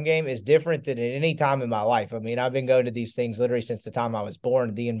Miss home game is different than at any time in my life. I mean, I've been going to these things literally since the time I was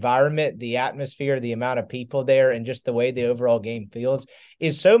born. The environment, the atmosphere, the amount of people there, and just the way the overall game feels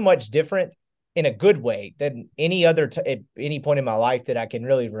is so much different in a good way than any other at any point in my life that I can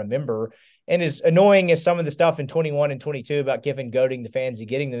really remember. And as annoying as some of the stuff in 21 and 22 about Kiffin goading the fans and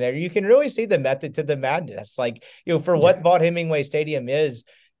getting them there, you can really see the method to the madness. Like, for what Vaught Hemingway Stadium is,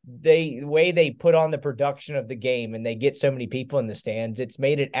 the way they put on the production of the game and they get so many people in the stands, it's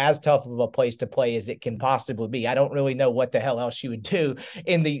made it as tough of a place to play as it can possibly be. I don't really know what the hell else you would do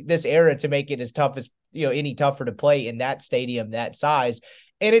in this era to make it as tough as, any tougher to play in that stadium, that size.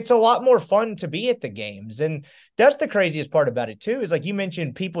 And it's a lot more fun to be at the games. And that's the craziest part about it too, is like you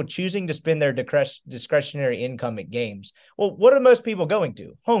mentioned, people choosing to spend their discretionary income at games. Well, what are most people going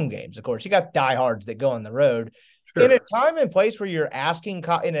to? Home games, of course. You got diehards that go on the road. Sure. In a time and place where you're asking,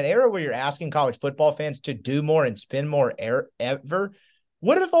 in an era where you're asking college football fans to do more and spend more ever,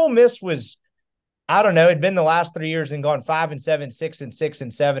 what if Ole Miss was, I don't know, it'd been the last 3 years and gone 5-7, 6-6,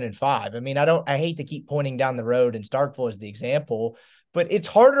 and 7-5. I mean, I hate to keep pointing down the road, and Starkville is the example, but it's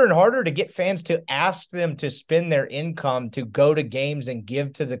harder and harder to get fans to ask them to spend their income to go to games and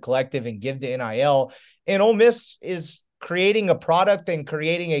give to the collective and give to NIL. And Ole Miss is creating a product and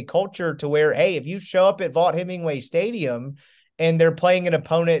creating a culture to where, hey, if you show up at Vaught Hemingway Stadium and they're playing an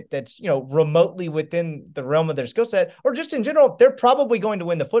opponent that's, remotely within the realm of their skill set, or just in general, they're probably going to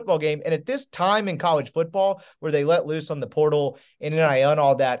win the football game. And at this time in college football, where they let loose on the portal and NIL and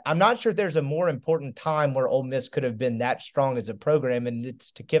all that, I'm not sure there's a more important time where Ole Miss could have been that strong as a program. And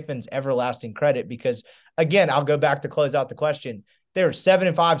it's to Kiffin's everlasting credit, because again, I'll go back to close out the question. They're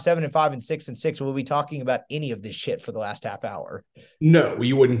 7-5, 7-5, and 6-6. We'll be talking about any of this shit for the last half hour. No,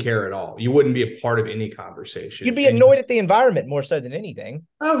 you wouldn't care at all. You wouldn't be a part of any conversation. You'd be annoyed at the environment more so than anything.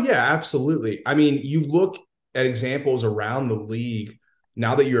 Oh, yeah, absolutely. I mean, you look at examples around the league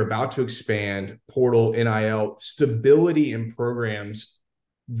now that you're about to expand, portal, NIL, stability in programs,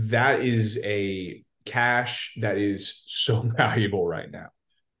 that is a cash that is so valuable right now.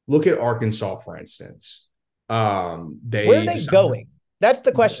 Look at Arkansas, for instance. Where are they going? That's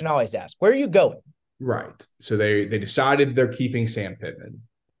the question I always ask. Where are you going? Right. So they decided they're keeping Sam Pittman.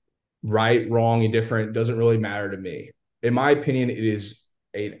 Right, wrong, indifferent, doesn't really matter to me. In my opinion, it is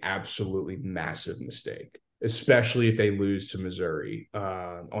an absolutely massive mistake, especially if they lose to Missouri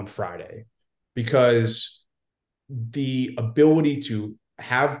on Friday, because the ability to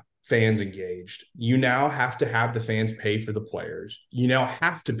have fans engaged, you now have to have the fans pay for the players. You now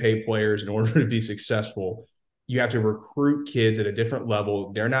have to pay players in order to be successful. You have to recruit kids at a different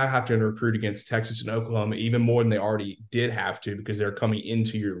level. They're now having to recruit against Texas and Oklahoma even more than they already did have to, because they're coming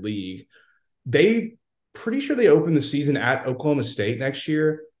into your league. They pretty sure they open the season at Oklahoma State next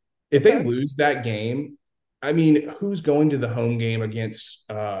year. If they lose that game, I mean, who's going to the home game against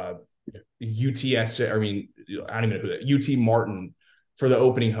UTS? I mean, I don't even know who that UT Martin for the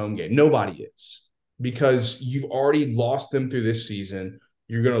opening home game. Nobody is, because you've already lost them through this season.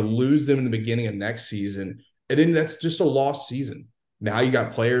 You're going to lose them in the beginning of next season. And then that's just a lost season. Now you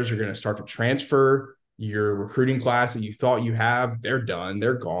got players who are going to start to transfer. Your recruiting class that you thought you have, they're done.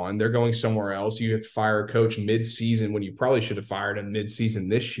 They're gone. They're going somewhere else. You have to fire a coach mid-season when you probably should have fired him mid-season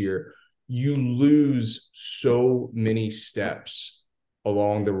this year. You lose so many steps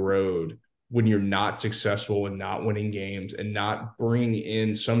along the road when you're not successful and not winning games and not bringing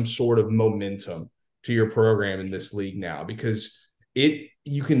in some sort of momentum to your program in this league now, because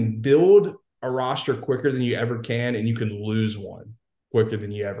you can build a roster quicker than you ever can, and you can lose one quicker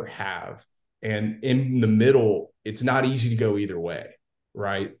than you ever have. And in the middle, it's not easy to go either way,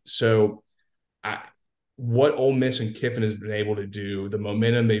 right? So what Ole Miss and Kiffin has been able to do, the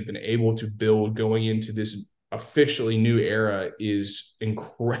momentum they've been able to build going into this officially new era, is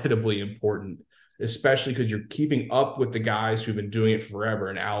incredibly important, especially because you're keeping up with the guys who've been doing it forever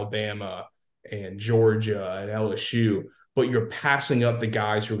in Alabama and Georgia and LSU, but you're passing up the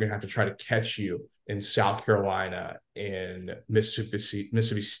guys who are going to have to try to catch you in South Carolina and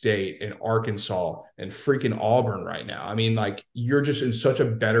Mississippi State and Arkansas and freaking Auburn right now. I mean, like, you're just in such a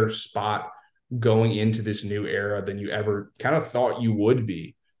better spot going into this new era than you ever kind of thought you would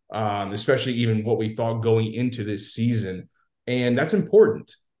be, especially even what we thought going into this season. And that's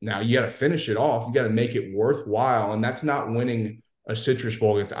important. Now you got to finish it off. You got to make it worthwhile. And that's not winning a Citrus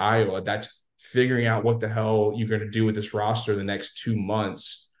Bowl against Iowa. That's figuring out what the hell you're going to do with this roster the next 2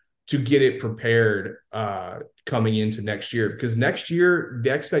 months to get it prepared coming into next year. Because next year,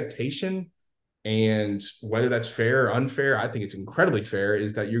 the expectation, and whether that's fair or unfair, I think it's incredibly fair,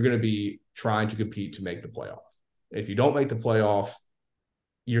 is that you're going to be trying to compete to make the playoff. If you don't make the playoff,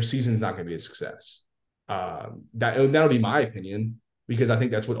 your season's not going to be a success. That'll be my opinion, because I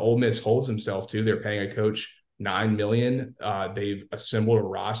think that's what Ole Miss holds himself to. They're paying a coach $9 million. They've assembled a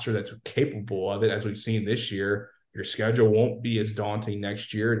roster that's capable of it, as we've seen this year. Your schedule won't be as daunting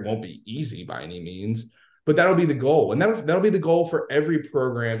next year. It won't be easy by any means, but that'll be the goal. And that'll be the goal for every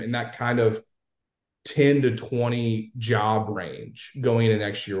program in that kind of 10 to 20 job range going into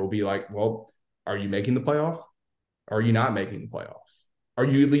next year. Will be like, well, are you making the playoff? Are you not making the playoff? Are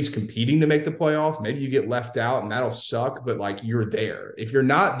you at least competing to make the playoff? Maybe you get left out and that'll suck, but like you're there. If you're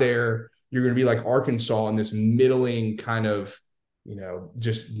not there, you're going to be like Arkansas in this middling kind of,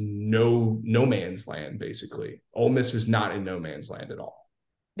 just no man's land, basically. Ole Miss is not in no man's land at all.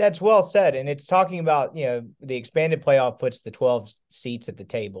 That's well said. And it's talking about, the expanded playoff puts the 12 seats at the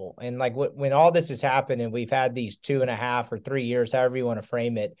table. And like when all this has happened and we've had these 2.5 or 3 years, however you want to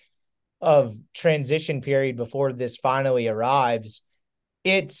frame it, of transition period before this finally arrives,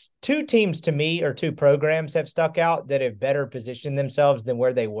 it's two teams to me, or two programs have stuck out that have better positioned themselves than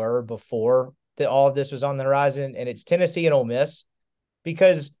where they were before all of this was on the horizon. And it's Tennessee and Ole Miss.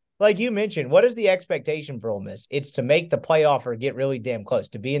 Because, like you mentioned, what is the expectation for Ole Miss? It's to make the playoff or get really damn close,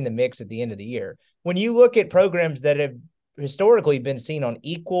 to be in the mix at the end of the year. When you look at programs that have historically been seen on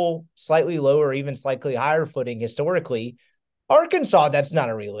equal, slightly lower, even slightly higher footing historically, Arkansas, that's not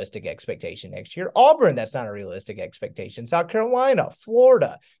a realistic expectation next year. Auburn, that's not a realistic expectation. South Carolina,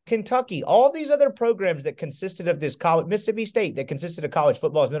 Florida, Kentucky, all these other programs that consisted of this college, Mississippi State, that consisted of college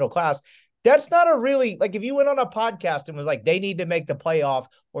football as middle class, that's not a really, like if you went on a podcast and was like, they need to make the playoff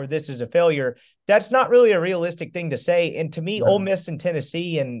or this is a failure, that's not really a realistic thing to say. And to me, Ole Miss and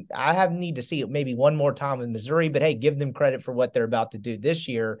Tennessee, and I need to see it maybe one more time in Missouri, but hey, give them credit for what they're about to do this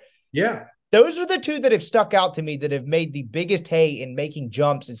year. Yeah. Those are the two that have stuck out to me that have made the biggest hay in making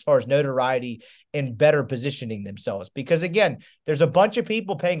jumps as far as notoriety and better positioning themselves. Because again, there's a bunch of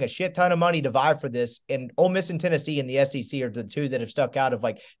people paying a shit ton of money to vie for this, and Ole Miss and Tennessee and the SEC are the two that have stuck out of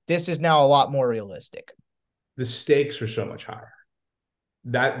like, this is now a lot more realistic. The stakes are so much higher.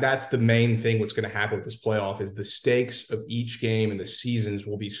 That's the main thing. What's going to happen with this playoff is the stakes of each game and the seasons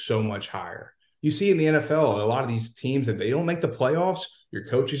will be so much higher. You see in the NFL, a lot of these teams that they don't make the playoffs, your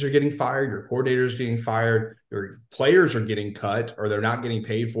coaches are getting fired, your coordinators are getting fired, your players are getting cut, or they're not getting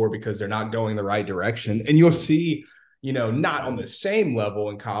paid for because they're not going the right direction. And you'll see, not on the same level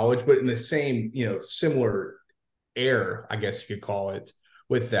in college, but in the same, similar air, I guess you could call it,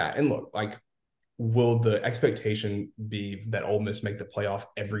 with that. And look, like, will the expectation be that Ole Miss make the playoff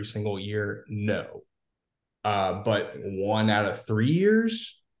every single year? No. But 1 out of 3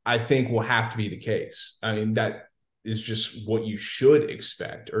 years, I think will have to be the case. I mean, that is just what you should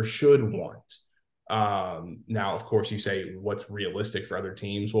expect or should want. Now, of course, you say what's realistic for other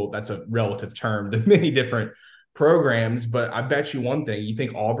teams. Well, that's a relative term to many different programs, but I bet you one thing, you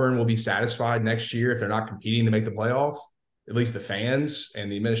think Auburn will be satisfied next year if they're not competing to make the playoff? At least the fans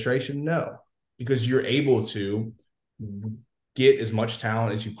and the administration? No, because you're able to get as much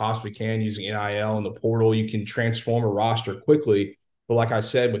talent as you possibly can using NIL and the portal. You can transform a roster quickly. But like I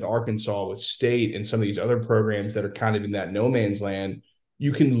said, with Arkansas, with State, and some of these other programs that are kind of in that no man's land,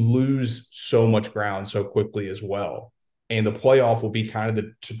 you can lose so much ground so quickly as well. And the playoff will be kind of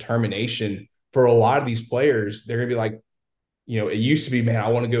the determination for a lot of these players. They're going to be like, it used to be, man, I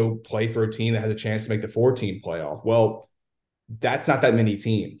want to go play for a team that has a chance to make the 4-team playoff. Well, that's not that many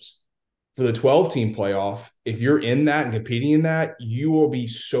teams. For the 12-team playoff, if you're in that and competing in that, you will be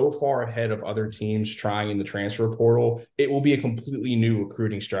so far ahead of other teams trying in the transfer portal. It will be a completely new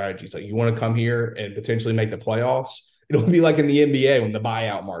recruiting strategy. It's like, you want to come here and potentially make the playoffs? It'll be like in the NBA when the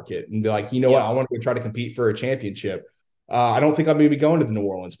buyout market, and be like, what? I want to go try to compete for a championship. I don't think I'm going to be going to the New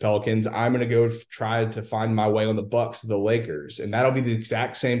Orleans Pelicans. I'm going to go try to find my way on the Bucks to the Lakers. And that'll be the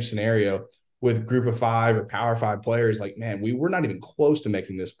exact same scenario with Group of 5 or Power 5 players. Like, man, we're not even close to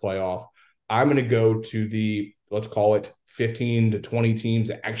making this playoff. I'm going to go to the, let's call it 15 to 20 teams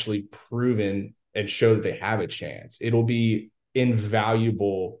that actually proven and show that they have a chance. It'll be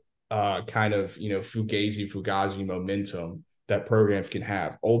invaluable kind of, fugazi momentum that programs can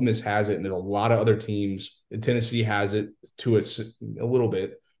have. Ole Miss has it, and there's a lot of other teams. And Tennessee has it to a little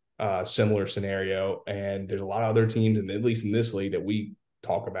bit similar scenario. And there's a lot of other teams, and at least in this league that we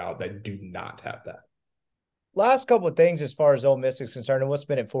talk about, that do not have that. Last couple of things as far as Ole Miss is concerned, and we'll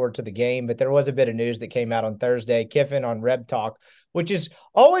spin it forward to the game, but there was a bit of news that came out on Thursday. Kiffin on Reb Talk, which is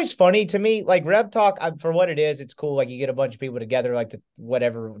always funny to me. Like, Reb Talk, for what it is, it's cool. Like, you get a bunch of people together like the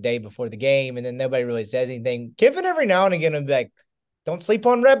whatever day before the game, and then nobody really says anything. Kiffin every now and again will be like, don't sleep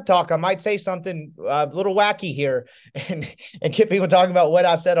on Reb Talk. I might say something a little wacky here, and get people talking about what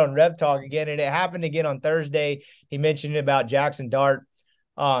I said on Reb Talk again. And it happened again on Thursday. He mentioned about Jackson Dart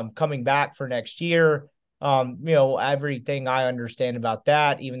coming back for next year. Everything I understand about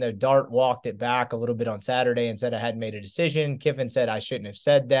that, even though Dart walked it back a little bit on Saturday and said I hadn't made a decision. Kiffin said I shouldn't have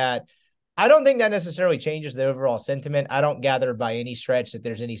said that. I don't think that necessarily changes the overall sentiment. I don't gather by any stretch that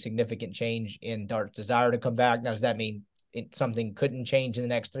there's any significant change in Dart's desire to come back. Now, does that mean something couldn't change in the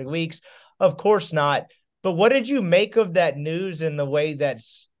next 3 weeks? Of course not. But what did you make of that news and the way that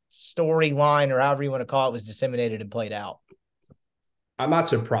storyline, or however you want to call it, was disseminated and played out? I'm not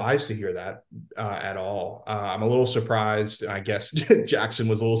surprised to hear that at all. I'm a little surprised. I guess Jackson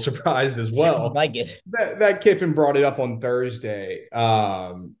was a little surprised as well. Like it. That Kiffin brought it up on Thursday.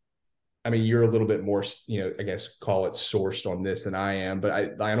 I mean, you're a little bit more, I guess call it sourced on this than I am,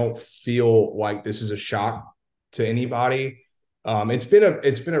 but I don't feel like this is a shock to anybody. It's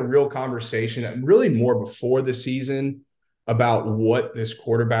been a real conversation, really more before the season, about what this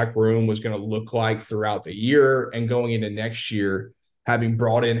quarterback room was going to look like throughout the year and going into next year. Having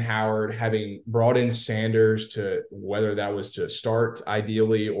brought in Howard, having brought in Sanders, to whether that was to start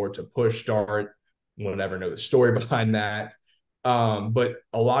ideally or to push Dart, we'll never know the story behind that. But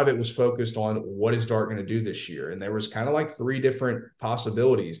a lot of it was focused on what is Dart going to do this year. And there was kind of like 3 different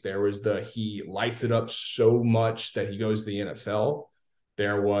possibilities. There was he lights it up so much that he goes to the NFL.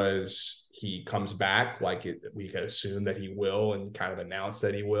 There was he comes back we could assume that he will and kind of announce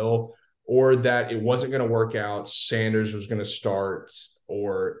that he will, or that it wasn't going to work out. Sanders was going to start,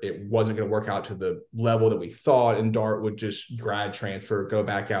 or it wasn't going to work out to the level that we thought, and Dart would just grad transfer, go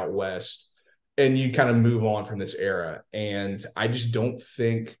back out west, and you kind of move on from this era. And I just don't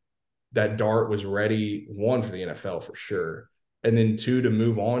think that Dart was ready, 1, for the NFL for sure, and then 2, to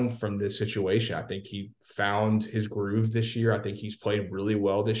move on from this situation. I think he found his groove this year. I think he's played really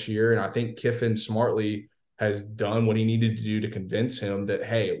well this year. And I think Kiffin smartly has done what he needed to do to convince him that,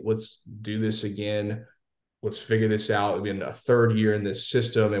 hey, let's do this again. Let's figure this out. It's been a 3rd year in this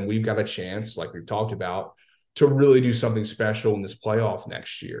system, and we've got a chance, like we've talked about, to really do something special in this playoff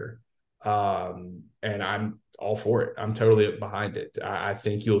next year. And I'm all for it. I'm totally behind it. I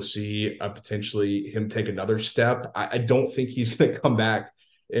think you'll see potentially him take another step. I don't think he's going to come back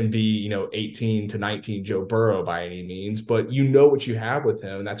and be, 18 to 19 Joe Burrow by any means, but you know what you have with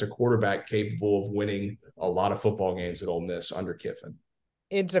him, and that's a quarterback capable of winning a lot of football games at Ole Miss under Kiffin.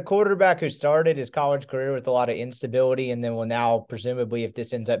 It's a quarterback who started his college career with a lot of instability, and then will now, presumably, if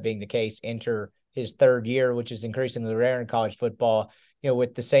this ends up being the case, enter his 3rd year, which is increasingly rare in college football,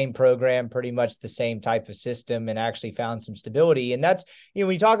 with the same program, pretty much the same type of system, and actually found some stability. And that's, when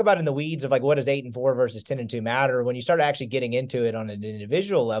you talk about in the weeds of like, what does 8-4 versus 10-2 matter? When you start actually getting into it on an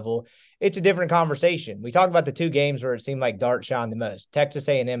individual level, it's a different conversation. We talk about the 2 games where it seemed like Dart shined the most, Texas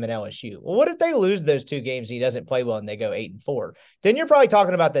A&M and LSU. Well, what if they lose those 2 games and he doesn't play well and they go 8-4? Then you're probably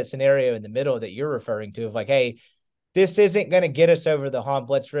talking about that scenario in the middle that you're referring to of like, hey, this isn't going to get us over the hump.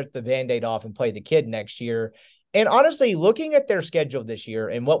 Let's rip the Band-Aid off and play the kid next year. And honestly, looking at their schedule this year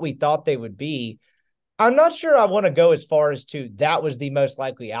and what we thought they would be, I'm not sure I want to go as far as to that was the most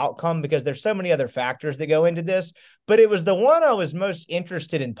likely outcome, because there's so many other factors that go into this, but it was the one I was most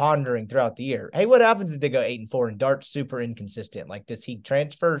interested in pondering throughout the year. Hey, what happens if they go 8-4 and Dart's super inconsistent? Like, does he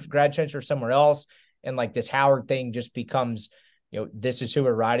grad transfer somewhere else? And like this Howard thing just becomes, this is who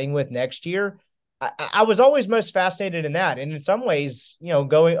we're riding with next year. I was always most fascinated in that. And in some ways,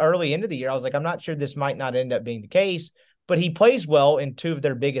 going early into the year, I was like, I'm not sure this might not end up being the case, but he plays well in 2 of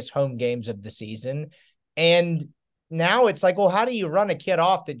their biggest home games of the season. And now it's like, well, how do you run a kid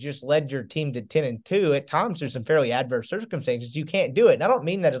off that just led your team to 10-2? At times there's some fairly adverse circumstances. You can't do it. And I don't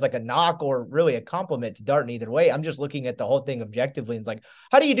mean that as like a knock or really a compliment to Dart in either way. I'm just looking at the whole thing objectively. And it's like,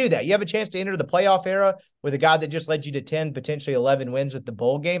 how do you do that? You have a chance to enter the playoff era with a guy that just led you to 10, potentially 11 wins with the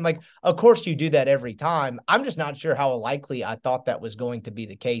bowl game. Like, of course you do that every time. I'm just not sure how likely I thought that was going to be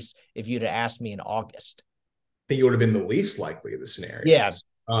the case if you'd have asked me in August. I think it would have been the least likely of the scenarios. Yeah.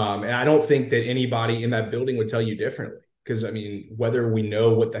 And I don't think that anybody in that building would tell you differently, because, I mean, whether we know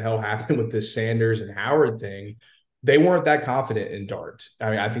what the hell happened with this Sanders and Howard thing, they weren't that confident in Dart. I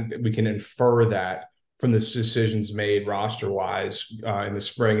mean, I think that we can infer that from the decisions made roster-wise in the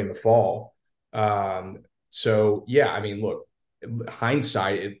spring and the fall. So, yeah, I mean, look,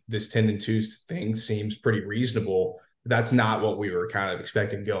 hindsight, this 10-2 thing seems pretty reasonable. That's not what we were kind of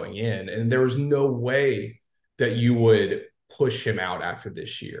expecting going in. And there was no way that you would push him out after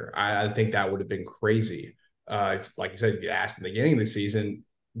this year. I think that would have been crazy. Like you said, if you asked in the beginning of the season,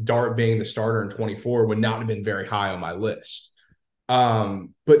 Dart being the starter in 24 would not have been very high on my list.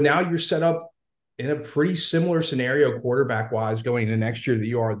 But now you're set up in a pretty similar scenario quarterback-wise going into next year that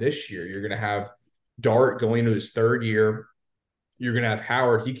you are this year. You're going to have Dart going into his 3rd year. You're going to have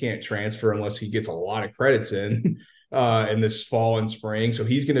Howard. He can't transfer unless he gets a lot of credits in this fall and spring. So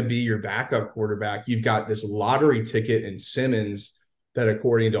he's going to be your backup quarterback. You've got this lottery ticket in Simmons that,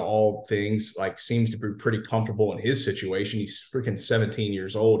 according to all things, like seems to be pretty comfortable in his situation. He's freaking 17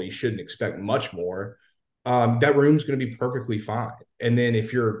 years old. He shouldn't expect much more. That room's going to be perfectly fine. And then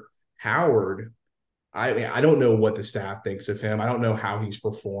if you're Howard, I mean, I don't know what the staff thinks of him. I don't know how he's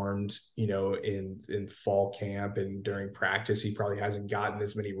performed, in fall camp and during practice. He probably hasn't gotten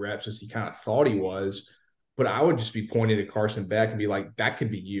as many reps as he kind of thought he was. But I would just be pointing to Carson Beck and be like, that could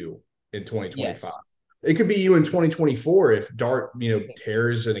be you in 2025. Yes. It could be you in 2024 if Dart,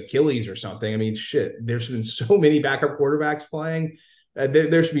 tears an Achilles or something. I mean, shit, there's been so many backup quarterbacks playing.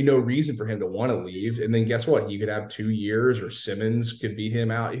 There should be no reason for him to want to leave. And then guess what? He could have 2 years, or Simmons could beat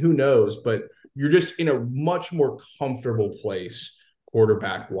him out. Who knows? But you're just in a much more comfortable place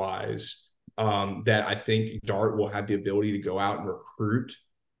quarterback-wise, that I think Dart will have the ability to go out and recruit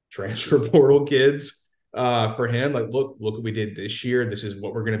transfer portal kids for him. Like, look what we did this year. This is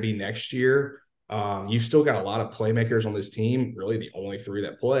what we're going to be next year. You've still got a lot of playmakers on this team, really the only 3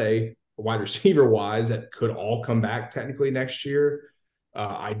 that play wide receiver-wise that could all come back technically next year.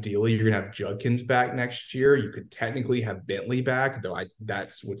 Ideally, you're going to have Judkins back next year. You could technically have Bentley back, though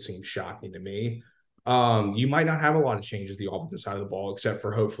that would seem shocking to me. You might not have a lot of changes the offensive side of the ball, except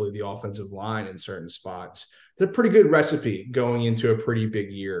for hopefully the offensive line in certain spots. It's a pretty good recipe going into a pretty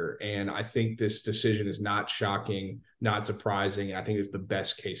big year. And I think this decision is not shocking, not surprising. I think it's the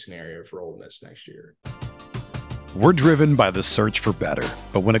best case scenario for Ole Miss next year. We're driven by the search for better.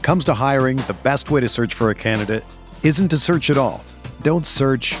 But when it comes to hiring, the best way to search for a candidate isn't to search at all. Don't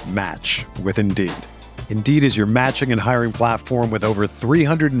search, match with Indeed. Indeed is your matching and hiring platform with over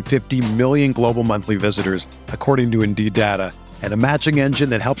 350 million global monthly visitors, according to Indeed data, and a matching engine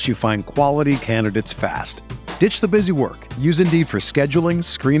that helps you find quality candidates fast. Ditch the busy work. Use Indeed for scheduling,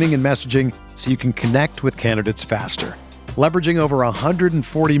 screening, and messaging so you can connect with candidates faster. Leveraging over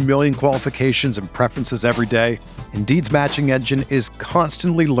 140 million qualifications and preferences every day, Indeed's matching engine is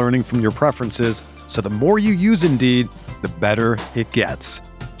constantly learning from your preferences, so the more you use Indeed, the better it gets.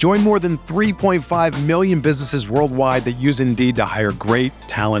 Join more than 3.5 million businesses worldwide that use Indeed to hire great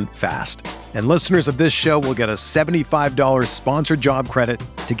talent fast. And listeners of this show will get a $75 sponsored job credit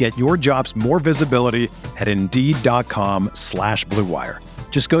to get your jobs more visibility at Indeed.com/Blue Wire.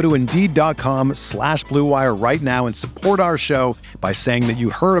 Just go to Indeed.com/Blue Wire right now and support our show by saying that you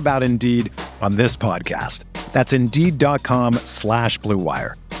heard about Indeed on this podcast. That's Indeed.com/Blue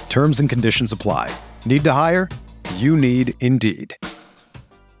Wire. Terms and conditions apply. Need to hire? You need Indeed.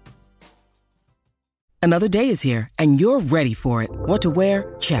 Another day is here, and you're ready for it. What to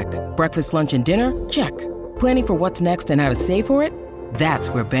wear? Check. Breakfast, lunch, and dinner? Check. Planning for what's next and how to save for it? That's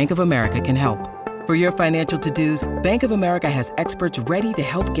where Bank of America can help. For your financial to-dos, Bank of America has experts ready to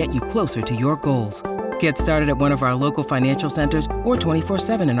help get you closer to your goals. Get started at one of our local financial centers or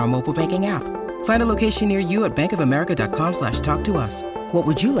 24/7 in our mobile banking app. Find a location near you at bankofamerica.com/talktous. What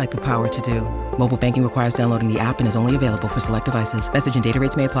would you like the power to do? Mobile banking requires downloading the app and is only available for select devices. Message and data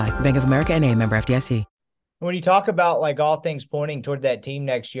rates may apply. Bank of America NA, member FDIC. When you talk about like all things pointing toward that team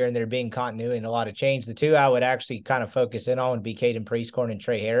next year and there being continuity and a lot of change, the 2 I would actually kind of focus in on would be Caden Prieskorn and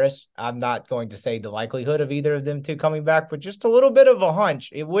Trey Harris. I'm not going to say the likelihood of either of them 2 coming back, but just a little bit of a hunch.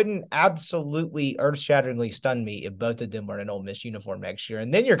 It wouldn't absolutely earth-shatteringly stun me if both of them were in an Ole Miss uniform next year.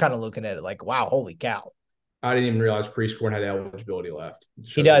 And then you're kind of looking at it like, wow, holy cow. I didn't even realize Prieskorn had eligibility left.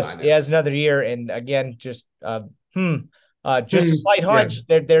 He does. He has another year. And again, just a slight hunch.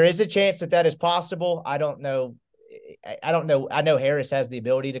 Yeah. There is a chance that is possible. I don't know. I know Harris has the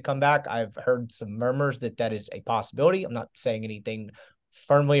ability to come back. I've heard some murmurs that is a possibility. I'm not saying anything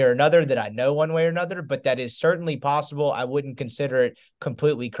firmly or another that I know one way or another, but that is certainly possible. I wouldn't consider it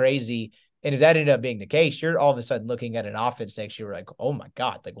completely crazy. And if that ended up being the case, you're all of a sudden looking at an offense next year like, oh my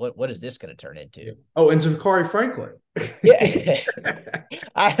God, like what is this going to turn into? Oh, and Zakari Franklin. Yeah.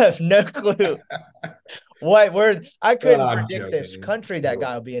 I have no clue where I couldn't predict this country that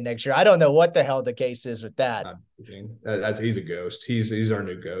guy will be in next year. I don't know what the hell the case is with that. He's a ghost. He's our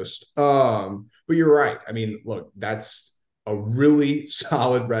new ghost. But you're right. I mean, look, that's a really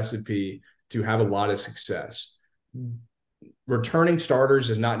solid recipe to have a lot of success. Returning starters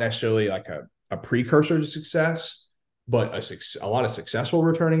is not necessarily like a precursor to success, but a lot of successful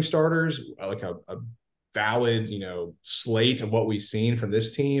returning starters, like a valid, slate of what we've seen from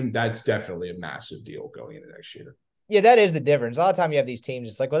this team. That's definitely a massive deal going into next year. Yeah, that is the difference. A lot of time you have these teams,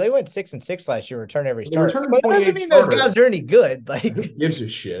 it's like, well, they went 6-6 last year, return every starter. But that doesn't mean those guys are any good. Like, who gives a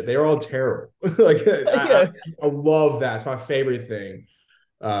shit? They were all terrible. I love that. It's my favorite thing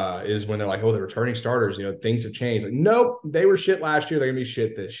is when they're like, oh, the returning starters, things have changed. Like, nope, they were shit last year. They're going to be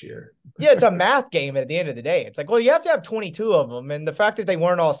shit this year. Yeah, it's a math game at the end of the day. It's like, well, you have to have 22 of them. And the fact that they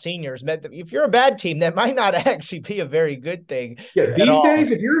weren't all seniors meant that if you're a bad team, that might not actually be a very good thing. Yeah, these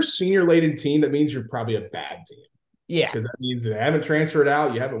days, if you're a senior-laden team, that means you're probably a bad team. Yeah. Because that means they haven't transferred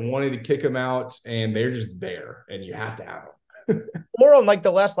out, you haven't wanted to kick them out, and they're just there, and you have to have them. Or on like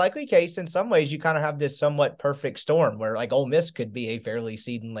the less likely case, in some ways, you kind of have this somewhat perfect storm where like Ole Miss could be a fairly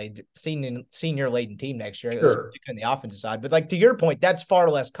senior laden team next year, Sure. on the offensive side. But like to your point, that's far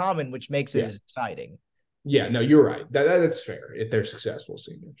less common, which makes it as exciting. Yeah, no, you're right. That's fair if they're successful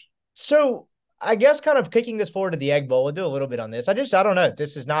seniors. So I guess kind of kicking this forward to the Egg Bowl, we'll do a little bit on this. I don't know.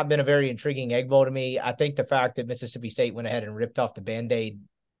 This has not been a very intriguing Egg Bowl to me. I think the fact that Mississippi State went ahead and ripped off the Band-Aid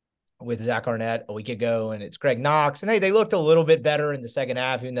with Zach Arnett a week ago, and it's Greg Knox. And hey, they looked a little bit better in the second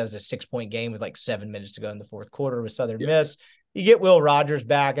half, even though it was a 6-point game with like 7 minutes to go in the fourth quarter with Southern Miss. You get Will Rogers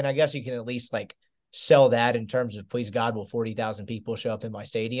back, and I guess you can at least like sell that in terms of, please God, will 40,000 people show up in my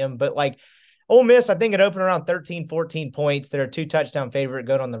stadium? But like Ole Miss, I think it opened around 13, 14 points. They're a 2-touchdown favorite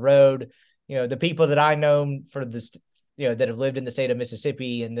going on the road. The people that I know for this, that have lived in the state of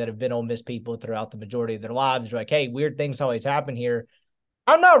Mississippi and that have been Ole Miss people throughout the majority of their lives are like, hey, weird things always happen here.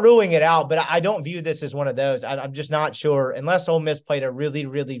 I'm not ruling it out, but I don't view this as one of those. I'm just not sure, unless Ole Miss played a really,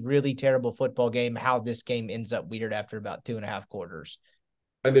 really, really terrible football game, how this game ends up weird after about 2.5 quarters.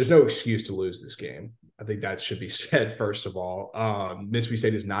 And there's no excuse to lose this game. I think that should be said, first of all. Mississippi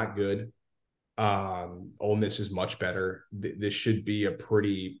State is not good. Ole Miss is much better. This should be a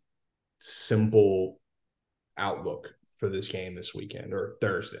pretty simple outlook for this game this weekend, or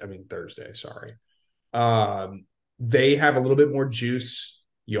Thursday, sorry. They have a little bit more juice.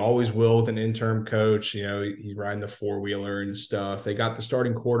 You always will with an interim coach. He's riding the four-wheeler and stuff. They got the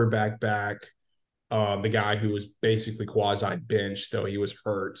starting quarterback back, the guy who was basically quasi-benched, though he was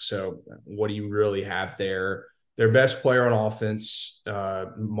hurt. So what do you really have there? Their best player on offense,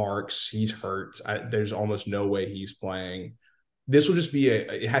 Marks, he's hurt. There's almost no way he's playing. This will just be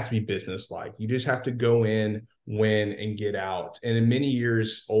it has to be business-like. You just have to go in, win, and get out. And in many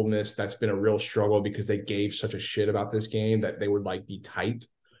years, Ole Miss, that's been a real struggle because they gave such a shit about this game that they would like be tight.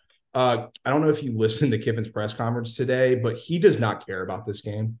 I don't know if you listened to Kiffin's press conference today, but he does not care about this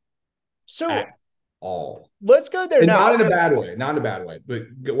game. So at all. Let's go there now. Not in a bad way, but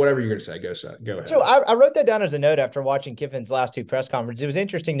whatever you're going to say, go ahead. So I wrote that down as a note after watching Kiffin's last 2 press conferences. It was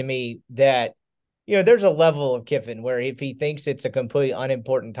interesting to me that there's a level of Kiffin where if he thinks it's a completely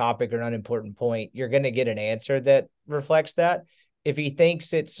unimportant topic or an unimportant point, you're going to get an answer that reflects that. If he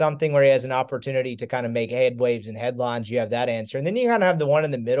thinks it's something where he has an opportunity to kind of make head waves and headlines, you have that answer. And then you kind of have the one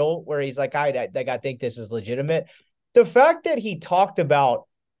in the middle where he's like, I think this is legitimate. The fact that he talked about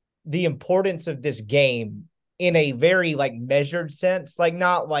the importance of this game in a very like measured sense, like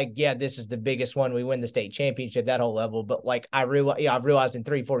not like, yeah, this is the biggest one, we win the state championship, that whole level. But like I've realized in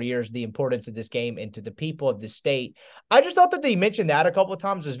 3-4 years the importance of this game and to the people of the state. I just thought that he mentioned that a couple of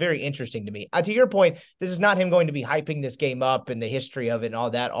times was very interesting to me. To your point, this is not him going to be hyping this game up and the history of it and all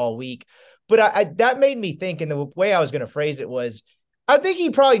that all week. But that made me think, and the way I was going to phrase it was, I think he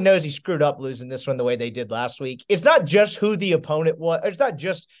probably knows he screwed up losing this one the way they did last week. It's not just who the opponent was. It's not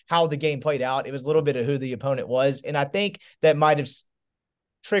just how the game played out. It was a little bit of who the opponent was. And I think that might have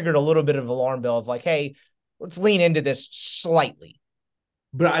triggered a little bit of alarm bell of like, hey, let's lean into this slightly.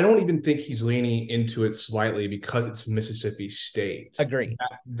 But I don't even think he's leaning into it slightly because it's Mississippi State. Agree.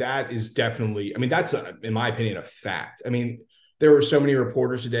 That is definitely, that's, in my opinion, a fact. There were so many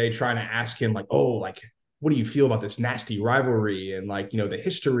reporters today trying to ask him like, what do you feel about this nasty rivalry and the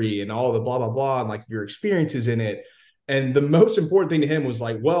history and all the blah, blah, blah, and like your experiences in it. And the most important thing to him was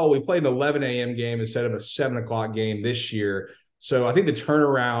like, well, we played an 11 a.m. game instead of a 7 o'clock game this year. So I think the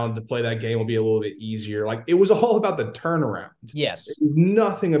turnaround to play that game will be a little bit easier. Like it was all about the turnaround. Yes. It was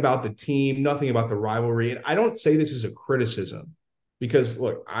nothing about the team, nothing about the rivalry. And I don't say this as a criticism because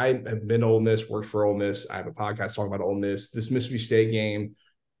look, I have been to Ole Miss, worked for Ole Miss. I have a podcast talking about Ole Miss. This Mississippi State game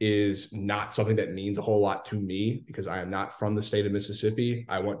is not something that means a whole lot to me because I am not from the state of Mississippi.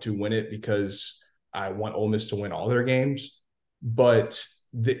 I want to win it because I want Ole Miss to win all their games, but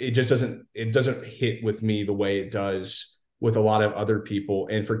it just doesn't hit with me the way it does with a lot of other people.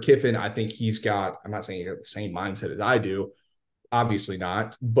 And for Kiffin, I think I'm not saying he got the same mindset as I do, obviously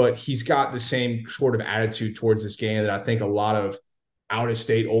not, but he's got the same sort of attitude towards this game that I think a lot of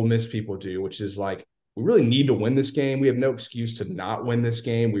out-of-state Ole Miss people do, which is like, we really need to win this game. We have no excuse to not win this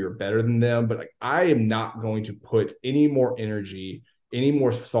game. We were better than them. But I am not going to put any more energy, any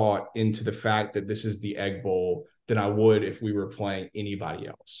more thought into the fact that this is the Egg Bowl than I would if we were playing anybody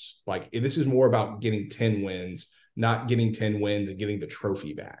else. This is more about getting 10 wins not getting 10 wins and getting the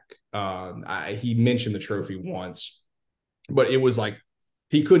trophy back. He mentioned the trophy once, but it was like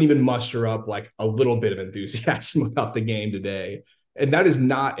he couldn't even muster up like a little bit of enthusiasm about the game today. And that is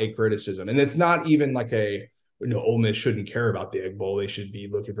not a criticism. And it's not even like Ole Miss shouldn't care about the Egg Bowl. They should be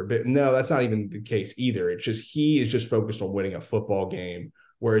looking for bit. No, that's not even the case either. It's just he is just focused on winning a football game.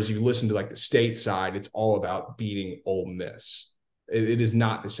 Whereas you listen to like the state side, it's all about beating Ole Miss. It is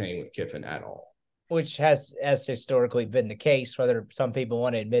not the same with Kiffin at all. Which has historically been the case, whether some people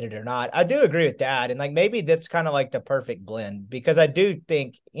want to admit it or not. I do agree with that. And like, maybe that's kind of like the perfect blend, because I do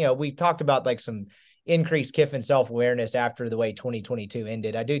think, we talked about like some increased Kiffin self-awareness after the way 2022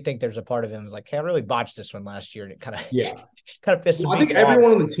 ended. I do think there's a part of him was like, hey, I really botched this one last year. And it kind of pissed I think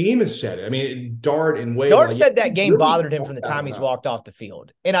everyone on the team has said it. I mean, Dart and Wade. Dart said that game bothered him from the time he's walked off the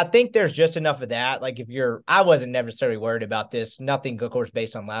field. And I think there's just enough of that. Like I wasn't necessarily worried about this. Nothing, of course,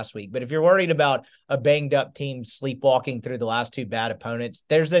 based on last week. But if you're worried about a banged up team sleepwalking through the last two bad opponents,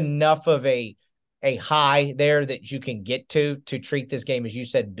 there's enough of a high there that you can get to treat this game, as you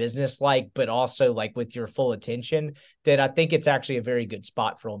said, business-like, but also like with your full attention, that I think it's actually a very good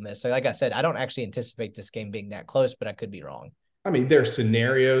spot for Ole Miss. So like I said, I don't actually anticipate this game being that close, but I could be wrong. I mean, there are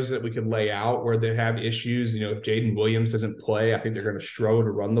scenarios that we could lay out where they have issues. If Jaden Williams doesn't play, I think they're going to struggle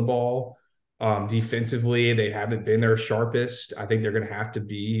to run the ball. Defensively, they haven't been their sharpest. I think they're going to have to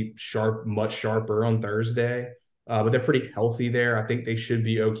be much sharper on Thursday. But they're pretty healthy there. I think they should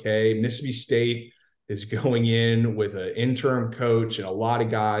be okay. Mississippi State is going in with an interim coach and a lot of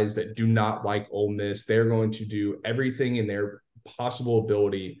guys that do not like Ole Miss. They're going to do everything in their possible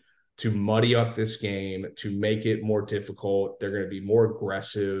ability to muddy up this game, to make it more difficult. They're going to be more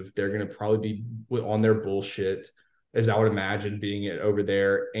aggressive. They're going to probably be on their bullshit, as I would imagine, being it over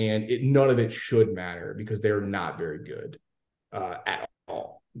there. And none of it should matter because they're not very good at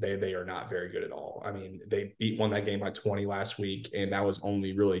all. They are not very good at all. I mean, they won that game by 20 last week, and that was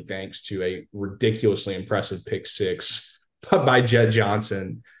only really thanks to a ridiculously impressive pick six by Jet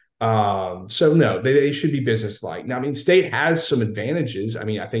Johnson. So no, they should be businesslike. Now, I mean, State has some advantages. I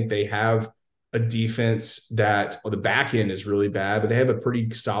mean, I think they have a defense the back end is really bad, but they have a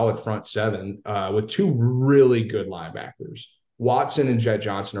pretty solid front seven with two really good linebackers. Watson and Jet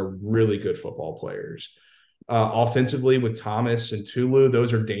Johnson are really good football players. Offensively with Thomas and Tulu,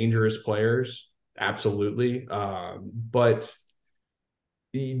 those are dangerous players. Absolutely. But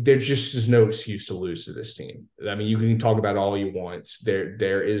there just is no excuse to lose to this team. I mean, you can talk about all you want.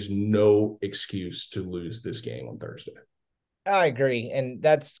 There is no excuse to lose this game on Thursday. I agree. And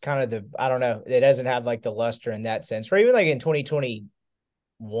that's kind of I don't know, it doesn't have like the luster in that sense. Or even like in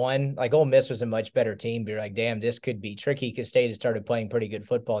 2021, like Ole Miss was a much better team. But you're like, damn, this could be tricky because State has started playing pretty good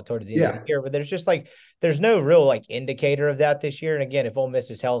football toward the end of the year. But there's just like, there's no real like indicator of that this year. And again, if Ole Miss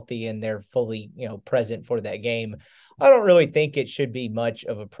is healthy and they're fully, present for that game, I don't really think it should be much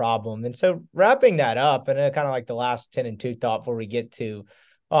of a problem. And so wrapping that up, and kind of like the last 10-2 thought before we get to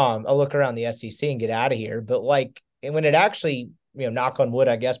a look around the SEC and get out of here. But like, and when it actually, knock on wood,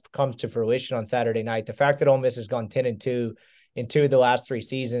 I guess, comes to fruition on Saturday night, the fact that Ole Miss has gone 10-2 in two of the last three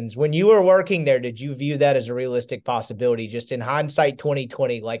seasons, when you were working there, did you view that as a realistic possibility? Just in hindsight,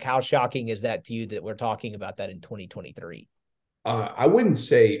 2020, like how shocking is that to you that we're talking about that in 2023? I wouldn't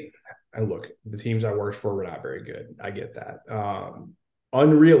say, look, the teams I worked for were not very good. I get that.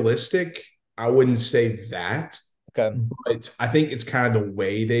 Unrealistic, I wouldn't say that. Okay. But I think it's kind of the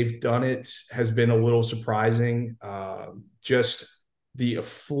way they've done it has been a little surprising. Just the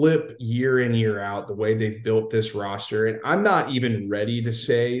flip year in, year out, the way they've built this roster. And I'm not even ready to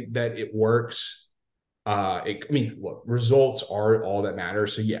say that it works. Look, results are all that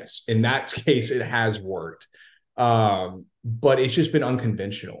matters. So yes, in that case, it has worked. But it's just been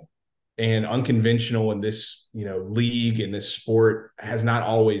unconventional. And unconventional in this, league, in this sport has not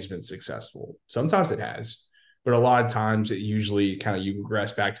always been successful. Sometimes it has. But a lot of times it usually kind of you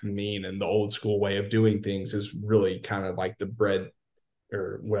regress back to the mean, and the old school way of doing things is really kind of like the bread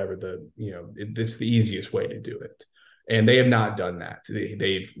or whatever it's the easiest way to do it. And they have not done that.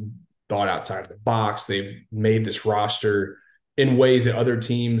 They've thought outside of the box. They've made this roster in ways that other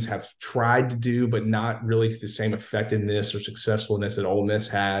teams have tried to do, but not really to the same effectiveness or successfulness that Ole Miss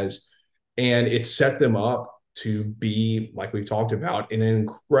has. And it's set them up to be, like we've talked about, in an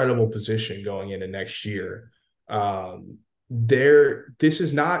incredible position going into next year. This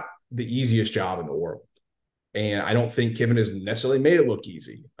is not the easiest job in the world. And I don't think Kiffin has necessarily made it look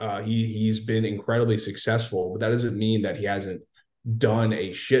easy. He's been incredibly successful, but that doesn't mean that he hasn't done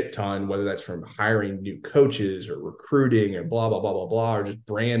a shit ton, whether that's from hiring new coaches or recruiting or blah, blah, blah, blah, blah, or just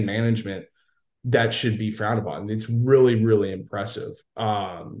brand management that should be frowned upon. It's really, really impressive.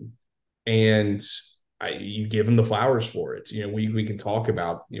 And you give him the flowers for it. We can talk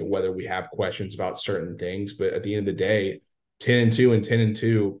about, whether we have questions about certain things, but at the end of the day, 10-2 and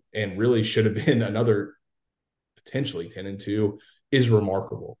 10-2, and really should have been another potentially 10-2 is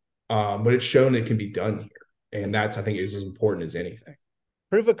remarkable. But it's shown it can be done here. And that's, I think, is as important as anything.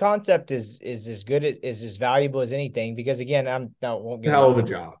 Proof of concept is as good, is as valuable as anything, because again, won't get hell of a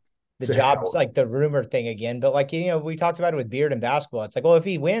job. The job's like the rumor thing again, but like, we talked about it with Beard and basketball. It's like, well, if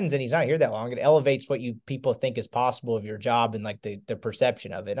he wins and he's not here that long, it elevates what people think is possible of your job and like the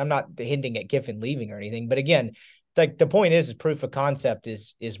perception of it. I'm not hinting at Kiffin leaving or anything, but again, like the point is proof of concept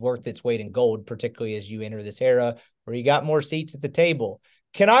is worth its weight in gold, particularly as you enter this era where you got more seats at the table.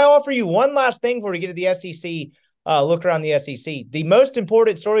 Can I offer you one last thing before we get to the SEC? Look around the SEC. The most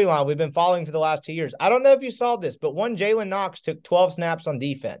important storyline we've been following for the last 2 years. I don't know if you saw this, but one Jalen Knox took 12 snaps on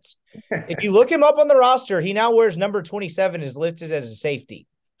defense. If you look him up on the roster, he now wears number 27, is listed as a safety.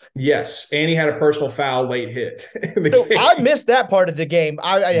 Yes, and he had a personal foul late hit. So I missed that part of the game.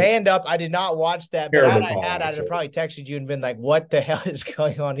 I hand up. I did not watch that. But I'd have probably texted you and been like, what the hell is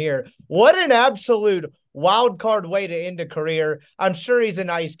going on here? What an absolute wild card way to end a career. I'm sure he's a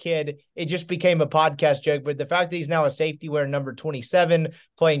nice kid. It just became a podcast joke. But the fact that he's now a safety wearing number 27,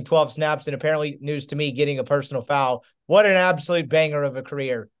 playing 12 snaps, and apparently, news to me, getting a personal foul. What an absolute banger of a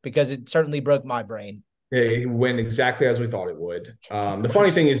career, because it certainly broke my brain. Yeah, he went exactly as we thought it would. The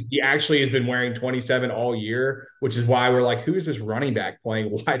funny thing is he actually has been wearing 27 all year, which is why we're like, who is this running back playing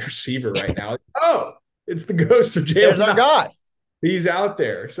wide receiver right now? Oh, it's the ghost of Jalen. There's our guy. He's out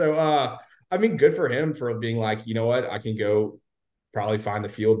there. So, good for him for being like, you know what, I can go probably find the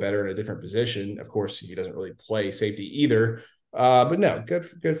field better in a different position. Of course, he doesn't really play safety either. But no,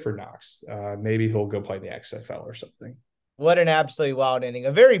 good for Knox. Maybe he'll go play in the XFL or something. What an absolutely wild ending.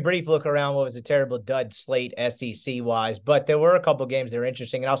 A very brief look around what was a terrible dud slate SEC-wise, but there were a couple games that were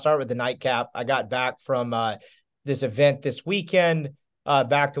interesting, and I'll start with the nightcap. I got back from this event this weekend,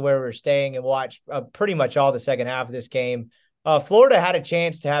 back to where we were staying, and watched pretty much all the second half of this game. Florida had a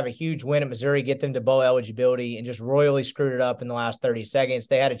chance to have a huge win at Missouri, get them to bowl eligibility, and just royally screwed it up in the last 30 seconds.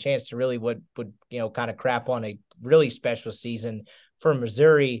 They had a chance to really would kind of crap on a really special season for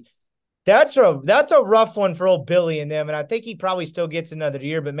Missouri. That's a rough one for old Billy and them, and I think he probably still gets another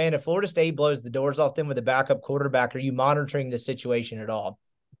year. But, man, if Florida State blows the doors off them with a backup quarterback, are you monitoring the situation at all?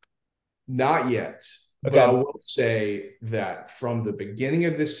 Not yet. Okay. But I will say that from the beginning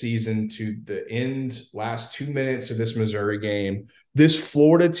of this season to the end, last 2 minutes of this Missouri game, this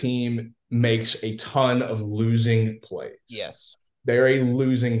Florida team makes a ton of losing plays. Yes. They're a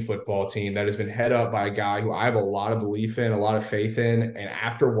losing football team that has been head up by a guy who I have a lot of belief in, a lot of faith in. And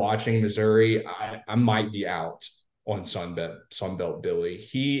after watching Missouri, I might be out on Sunbelt Billy.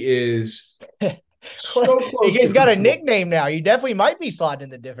 He is so close. He's got a nickname now. You definitely might be sliding in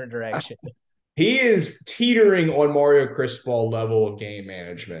the different direction. He is teetering on Mario Cristobal level of game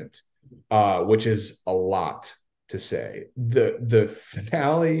management, which is a lot to say. The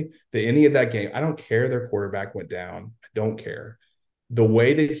finale, the ending of that game, I don't care their quarterback went down. I don't care. The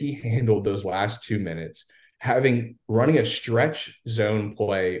way that he handled those last 2 minutes, running a stretch zone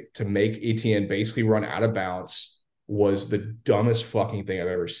play to make Etienne basically run out of bounds, was the dumbest fucking thing I've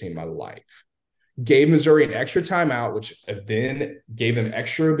ever seen in my life. Gave Missouri an extra timeout, which then gave them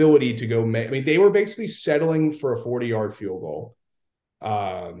extra ability to go. They were basically settling for a 40-yard field goal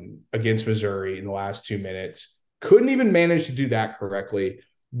against Missouri in the last 2 minutes. Couldn't even manage to do that correctly.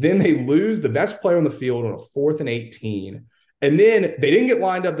 Then they lose the best player on the field on a 4th and 18. And then they didn't get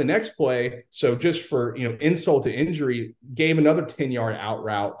lined up the next play. So just for, insult to injury, gave another 10-yard out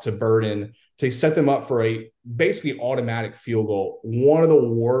route to Burden to set them up for a basically automatic field goal. One of the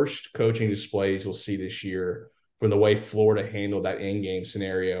worst coaching displays you'll see this year from the way Florida handled that in-game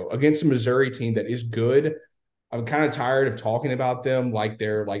scenario against a Missouri team that is good. I'm kind of tired of talking about them like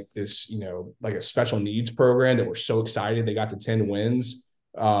they're like this, like a special needs program that we're so excited they got to 10 wins.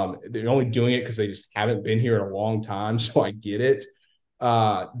 They're only doing it because they just haven't been here in a long time. So I get it.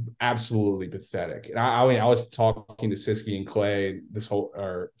 Absolutely pathetic. And I was talking to Siski and Clay,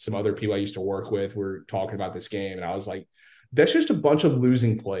 or some other people I used to work with, were talking about this game. And I was like, that's just a bunch of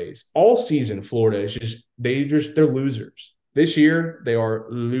losing plays all season. Florida is they're losers. This year, they are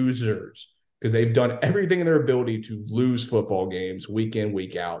losers because they've done everything in their ability to lose football games week in,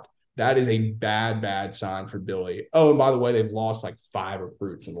 week out. That is a bad, bad sign for Billy. Oh, and by the way, they've lost like 5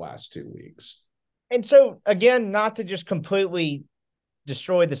 recruits in the last 2 weeks. And so, again, not to just completely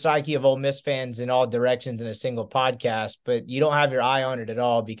destroy the psyche of Ole Miss fans in all directions in a single podcast, but you don't have your eye on it at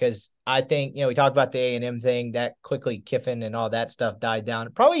all, because I think, we talked about the A&M thing, that quickly Kiffin and all that stuff died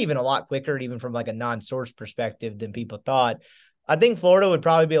down, probably even a lot quicker, even from like a non-source perspective than people thought. I think Florida would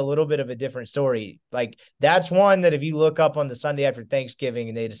probably be a little bit of a different story. Like, that's one that if you look up on the Sunday after Thanksgiving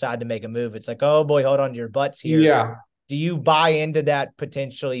and they decide to make a move, it's like, oh boy, hold on to your butts here. Yeah. Do you buy into that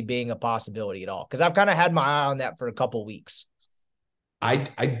potentially being a possibility at all? Because I've kind of had my eye on that for a couple weeks. I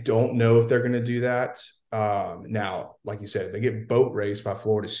don't know if they're going to do that. Now, like you said, they get boat raced by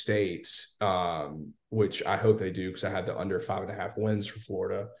Florida State, which I hope they do because I had the under 5.5 wins for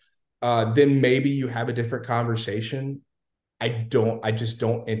Florida. Then maybe you have a different conversation. I just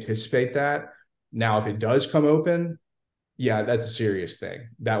don't anticipate that. Now, if it does come open, yeah, that's a serious thing.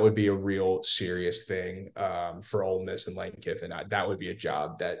 That would be a real serious thing for Ole Miss and Lane Kiffin. That would be a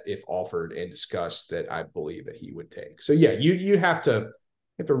job that, if offered and discussed, that I believe that he would take. So yeah, you have to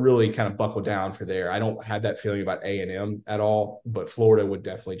really kind of buckle down for there. I don't have that feeling about A&M at all, but Florida would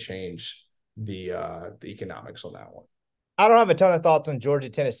definitely change the economics on that one. I don't have a ton of thoughts on Georgia,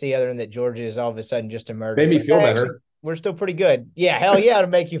 Tennessee, other than that Georgia is all of a sudden just emerged. Made me feel better. We're still pretty good. Yeah, hell yeah, to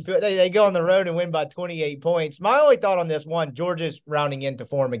make you feel. They go on the road and win by 28 points. My only thought on this one, Georgia's rounding into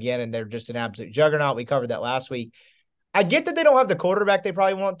form again, and they're just an absolute juggernaut. We covered that last week. I get that they don't have the quarterback they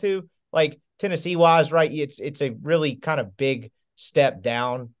probably want to. Like, Tennessee-wise, right, it's a really kind of big step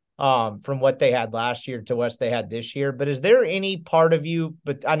down from what they had last year to what they had this year. But is there any part of you,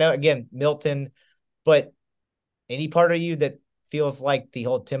 but I know, again, Milton, but any part of you that feels like the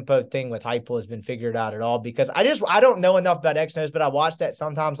whole tempo thing with Heupel has been figured out at all? Because I don't know enough about X-Nose, but I watch that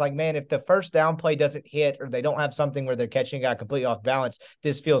sometimes like, man, if the first down play doesn't hit or they don't have something where they're catching a guy completely off balance,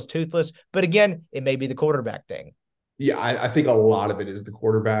 this feels toothless. But again, it may be the quarterback thing. Yeah, I think a lot of it is the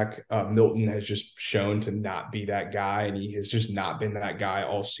quarterback. Milton has just shown to not be that guy, and he has just not been that guy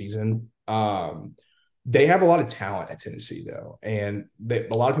all season. They have a lot of talent at Tennessee, though, and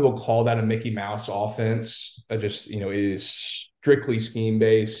a lot of people call that a Mickey Mouse offense. It is strictly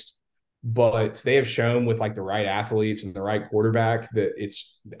scheme-based, but they have shown with like the right athletes and the right quarterback that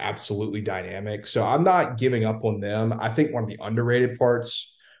it's absolutely dynamic. So I'm not giving up on them. I think one of the underrated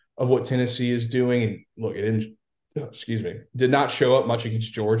parts of what Tennessee is doing, and look, did not show up much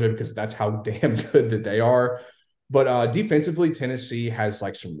against Georgia because that's how damn good that they are. But defensively, Tennessee has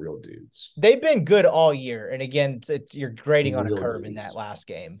like some real dudes. They've been good all year. And again, you're grading on a curve in that last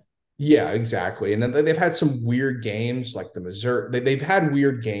game. Yeah, exactly. And then they've had some weird games like the Missouri. They've had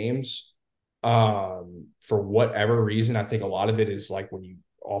weird games for whatever reason. I think a lot of it is like when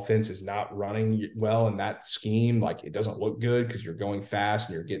offense is not running well in that scheme, like it doesn't look good because you're going fast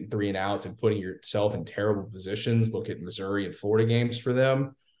and you're getting 3 and outs and putting yourself in terrible positions. Look at Missouri and Florida games for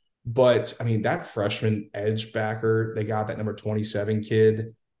them. But I mean, that freshman edge backer, they got that number 27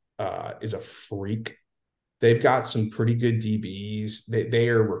 kid is a freak. They've got some pretty good DBs. They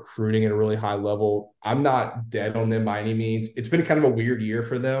are recruiting at a really high level. I'm not dead on them by any means. It's been kind of a weird year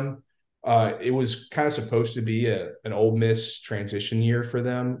for them. It was kind of supposed to be an Ole Miss transition year for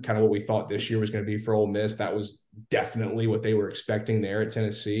them, kind of what we thought this year was going to be for Ole Miss. That was definitely what they were expecting there at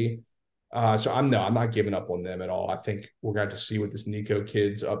Tennessee. So I'm not giving up on them at all. I think we're going to have to see what this Nico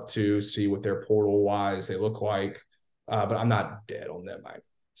kid's up to, see what their portal-wise they look like. But I'm not dead on them.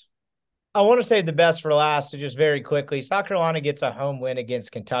 I want to save the best for last, so just very quickly. South Carolina gets a home win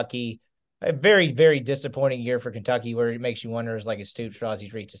against Kentucky. A very, very disappointing year for Kentucky where it makes you wonder, is like a Stoops realized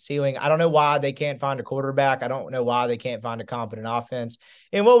he's reached a ceiling. I don't know why they can't find a quarterback. I don't know why they can't find a competent offense.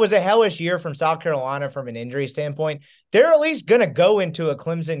 And what was a hellish year from South Carolina from an injury standpoint, they're at least going to go into a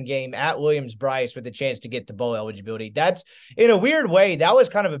Clemson game at Williams-Brice with a chance to get the bowl eligibility. That's, in a weird way, that was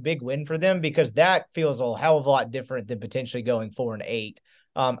kind of a big win for them because that feels a hell of a lot different than potentially going 4-8.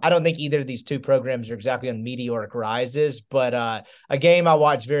 I don't think either of these two programs are exactly on meteoric rises, but a game I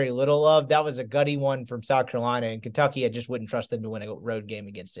watched very little of, that was a gutty one from South Carolina, and Kentucky, I just wouldn't trust them to win a road game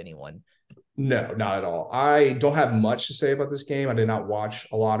against anyone. No, not at all. I don't have much to say about this game. I did not watch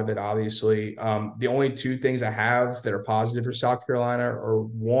a lot of it, obviously. The only two things I have that are positive for South Carolina are,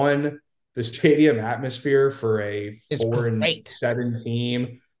 one, the stadium atmosphere for a 4-7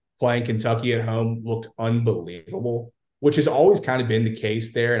 team playing Kentucky at home looked unbelievable, which has always kind of been the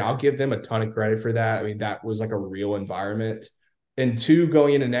case there. And I'll give them a ton of credit for that. I mean, that was like a real environment. And two,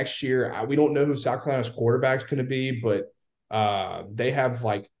 going into next year, we don't know who South Carolina's quarterback is going to be, but they have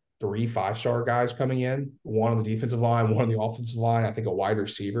like 3 5-star guys coming in, one on the defensive line, one on the offensive line, I think a wide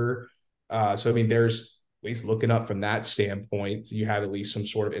receiver. So, I mean, there's at least looking up from that standpoint, you have at least some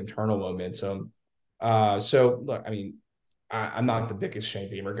sort of internal momentum. So, look, I mean, I'm not the biggest Shane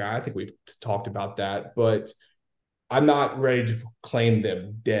Beamer guy. I think we've talked about that, but I'm not ready to claim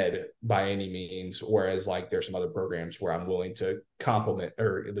them dead by any means, whereas like there's some other programs where I'm willing to compliment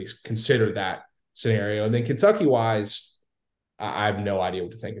or at least consider that scenario. And then Kentucky-wise, I have no idea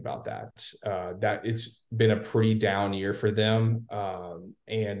what to think about that. That it's been a pretty down year for them.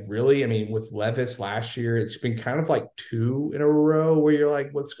 And really, I mean, with Levis last year, it's been kind of like 2 in a row where you're like,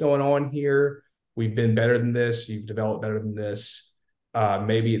 what's going on here? We've been better than this. You've developed better than this.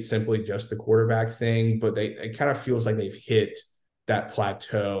 Maybe it's simply just the quarterback thing, but it kind of feels like they've hit that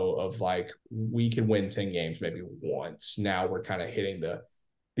plateau of like, we can win 10 games maybe once. Now we're kind of hitting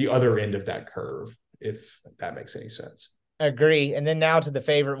the other end of that curve, if that makes any sense. Agree. And then now to the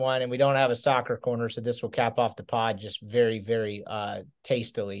favorite one, and we don't have a soccer corner, so this will cap off the pod just very, very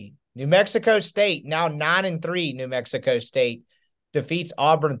tastily. New Mexico State, now 9-3. New Mexico State defeats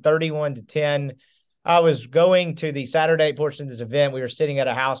Auburn 31-10. I was going to the Saturday portion of this event. We were sitting at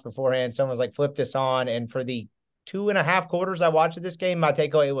a house beforehand. Someone was like, flip this on. And for the 2.5 quarters I watched this game, my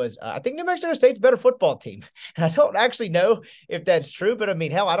takeaway was, I think New Mexico State's a better football team. And I don't actually know if that's true, but I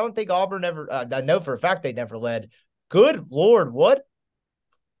mean, hell, I don't think Auburn ever, I know for a fact they never led. Good Lord, what,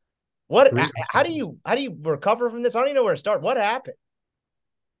 how do you recover from this? I don't even know where to start. What happened?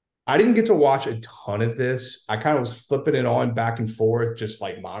 I didn't get to watch a ton of this. I kind of was flipping it on back and forth, just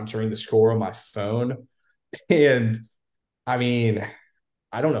like monitoring the score on my phone. And I mean,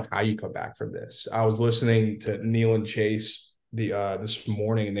 I don't know how you come back from this. I was listening to Neil and Chase this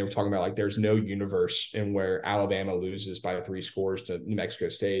morning, and they were talking about like there's no universe in where Alabama loses by 3 scores to New Mexico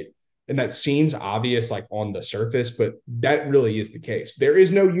State. And that seems obvious like on the surface, but that really is the case. There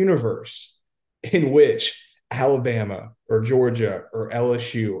is no universe in which Alabama or Georgia or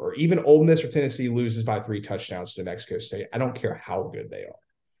LSU or even Ole Miss or Tennessee loses by 3 touchdowns to New Mexico State. I don't care how good they are.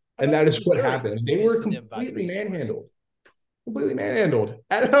 And that is what happened. They were completely manhandled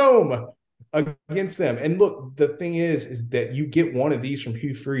at home against them. And look, the thing is that you get one of these from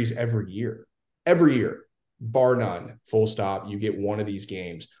Hugh Freeze every year, bar none, full stop. You get one of these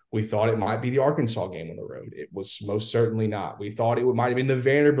games. We thought it might be the Arkansas game on the road. It was most certainly not. We thought it might have been the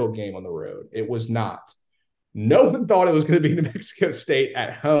Vanderbilt game on the road. It was not. No one thought it was going to be New Mexico State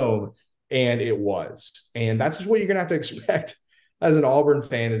at home, and it was. And that's just what you're going to have to expect as an Auburn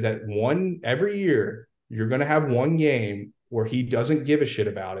fan, is that every year you're going to have one game where he doesn't give a shit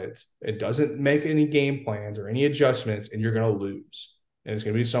about it. It doesn't make any game plans or any adjustments, and you're going to lose. And it's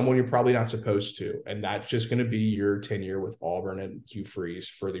going to be someone you're probably not supposed to. And that's just going to be your tenure with Auburn and Hugh Freeze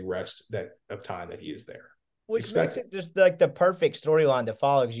for the rest of time that he is there. Which makes it just like the perfect storyline to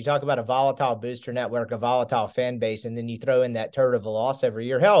follow, because you talk about a volatile booster network, a volatile fan base, and then you throw in that turd of a loss every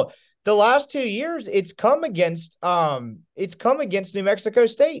year. Hell, the last 2 years, it's come against New Mexico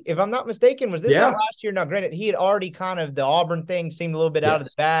State. If I'm not mistaken, was this not last year? Now, granted, he had already the Auburn thing seemed a little bit out of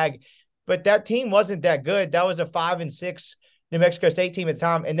the bag, but that team wasn't that good. That was a 5-6 New Mexico State team at the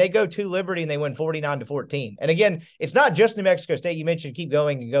time, and they go to Liberty and they win 49-14. And again, it's not just New Mexico State. You mentioned keep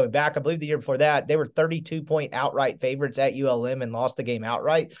going and going back. I believe the year before that, they were 32-point outright favorites at ULM and lost the game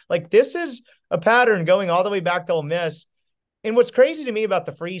outright. Like, this is a pattern going all the way back to Ole Miss. And what's crazy to me about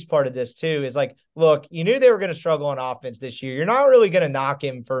the Freeze part of this too is like, look, you knew they were going to struggle on offense this year. You're not really going to knock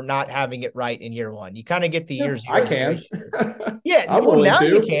him for not having it right in year one. You kind of get the years. I can. Yeah. Well, now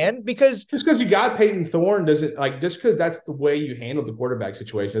you can, because just because you got Peyton Thorne doesn't just because that's the way you handle the quarterback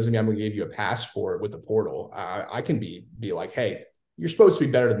situation doesn't mean I'm going to give you a pass for it with the portal. I can be like, hey, you're supposed to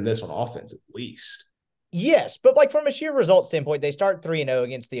be better than this on offense at least. Yes, but like from a sheer result standpoint, they start 3-0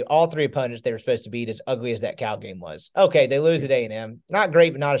 against all 3 opponents they were supposed to beat, as ugly as that Cal game was. Okay, they lose at A&M. Not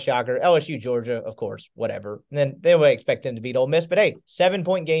great, but not a shocker. LSU, Georgia, of course, whatever. And then they would expect them to beat Ole Miss, but hey,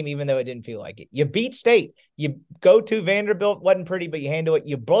 7-point game, even though it didn't feel like it. You beat State. You go to Vanderbilt, wasn't pretty, but you handle it.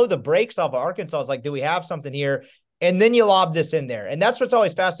 You blow the brakes off of Arkansas. It's like, do we have something here? And then you lob this in there. And that's what's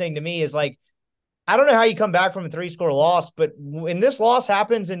always fascinating to me is like, I don't know how you come back from a 3-score loss, but when this loss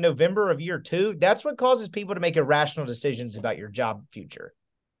happens in November of year 2, that's what causes people to make irrational decisions about your job future.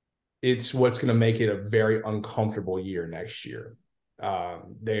 It's what's going to make it a very uncomfortable year next year.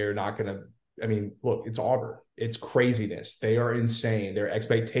 They're not going to – I mean, look, it's Auburn. It's craziness. They are insane. Their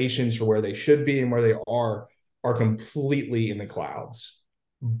expectations for where they should be and where they are completely in the clouds.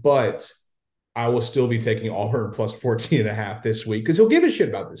 But I will still be taking Auburn plus 14.5 this week because he'll give a shit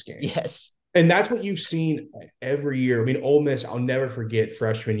about this game. Yes. And that's what you've seen every year. I mean, Ole Miss, I'll never forget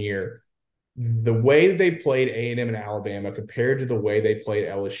freshman year. The way that they played A&M and Alabama compared to the way they played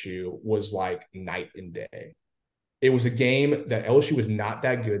LSU was like night and day. It was a game that LSU was not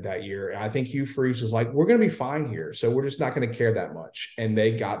that good that year. And I think Hugh Freeze was like, we're going to be fine here. So we're just not going to care that much. And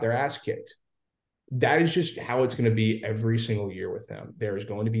they got their ass kicked. That is just how it's going to be every single year with them. There's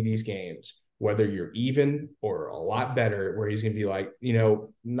going to be these games whether you're even or a lot better, where he's going to be like,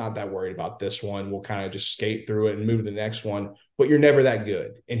 not that worried about this one. We'll kind of just skate through it and move to the next one. But you're never that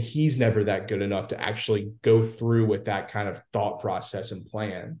good. And he's never that good enough to actually go through with that kind of thought process and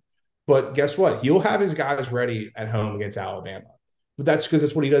plan. But guess what? He'll have his guys ready at home against Alabama. But that's because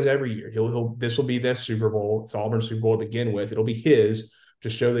that's what he does every year. This will be this Super Bowl. It's Auburn's Super Bowl to begin with. It'll be his to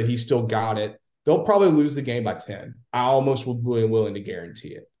show that he still got it. They'll probably lose the game by 10. I almost would be willing to guarantee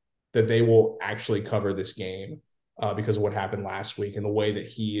it, that they will actually cover this game because of what happened last week and the way that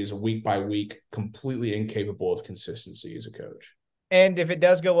he is week by week completely incapable of consistency as a coach. And if it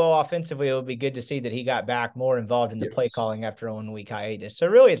does go well offensively, it'll be good to see that he got back more involved in the play calling after a 1 week hiatus. So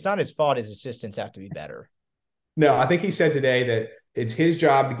really, it's not his fault. His assistants have to be better. No, I think he said today that it's his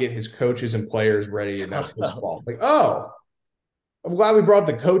job to get his coaches and players ready, and that's his fault. Like, I'm glad we brought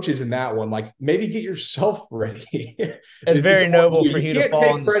the coaches in that one. Like, maybe get yourself ready. It's very noble for you to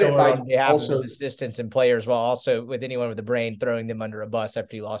fall on the sword on behalf also, of his assistants and players, while also with anyone with a brain throwing them under a bus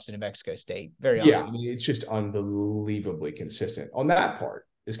after you lost to New Mexico State. Very yeah. I mean, it's just unbelievably consistent. On that part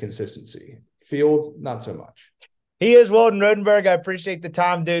is consistency. Field, not so much. He is Weldon Rodenberg. I appreciate the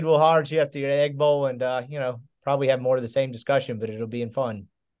time, dude. We'll holler at you after your Egg Bowl and, probably have more of the same discussion, but it'll be fun.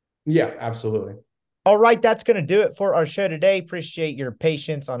 Yeah, absolutely. All right, that's going to do it for our show today. Appreciate your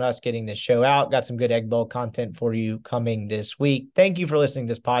patience on us getting this show out. Got some good Egg Bowl content for you coming this week. Thank you for listening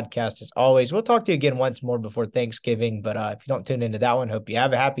to this podcast as always. We'll talk to you again once more before Thanksgiving, but if you don't tune into that one, hope you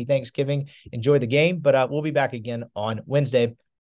have a happy Thanksgiving. Enjoy the game, but we'll be back again on Wednesday.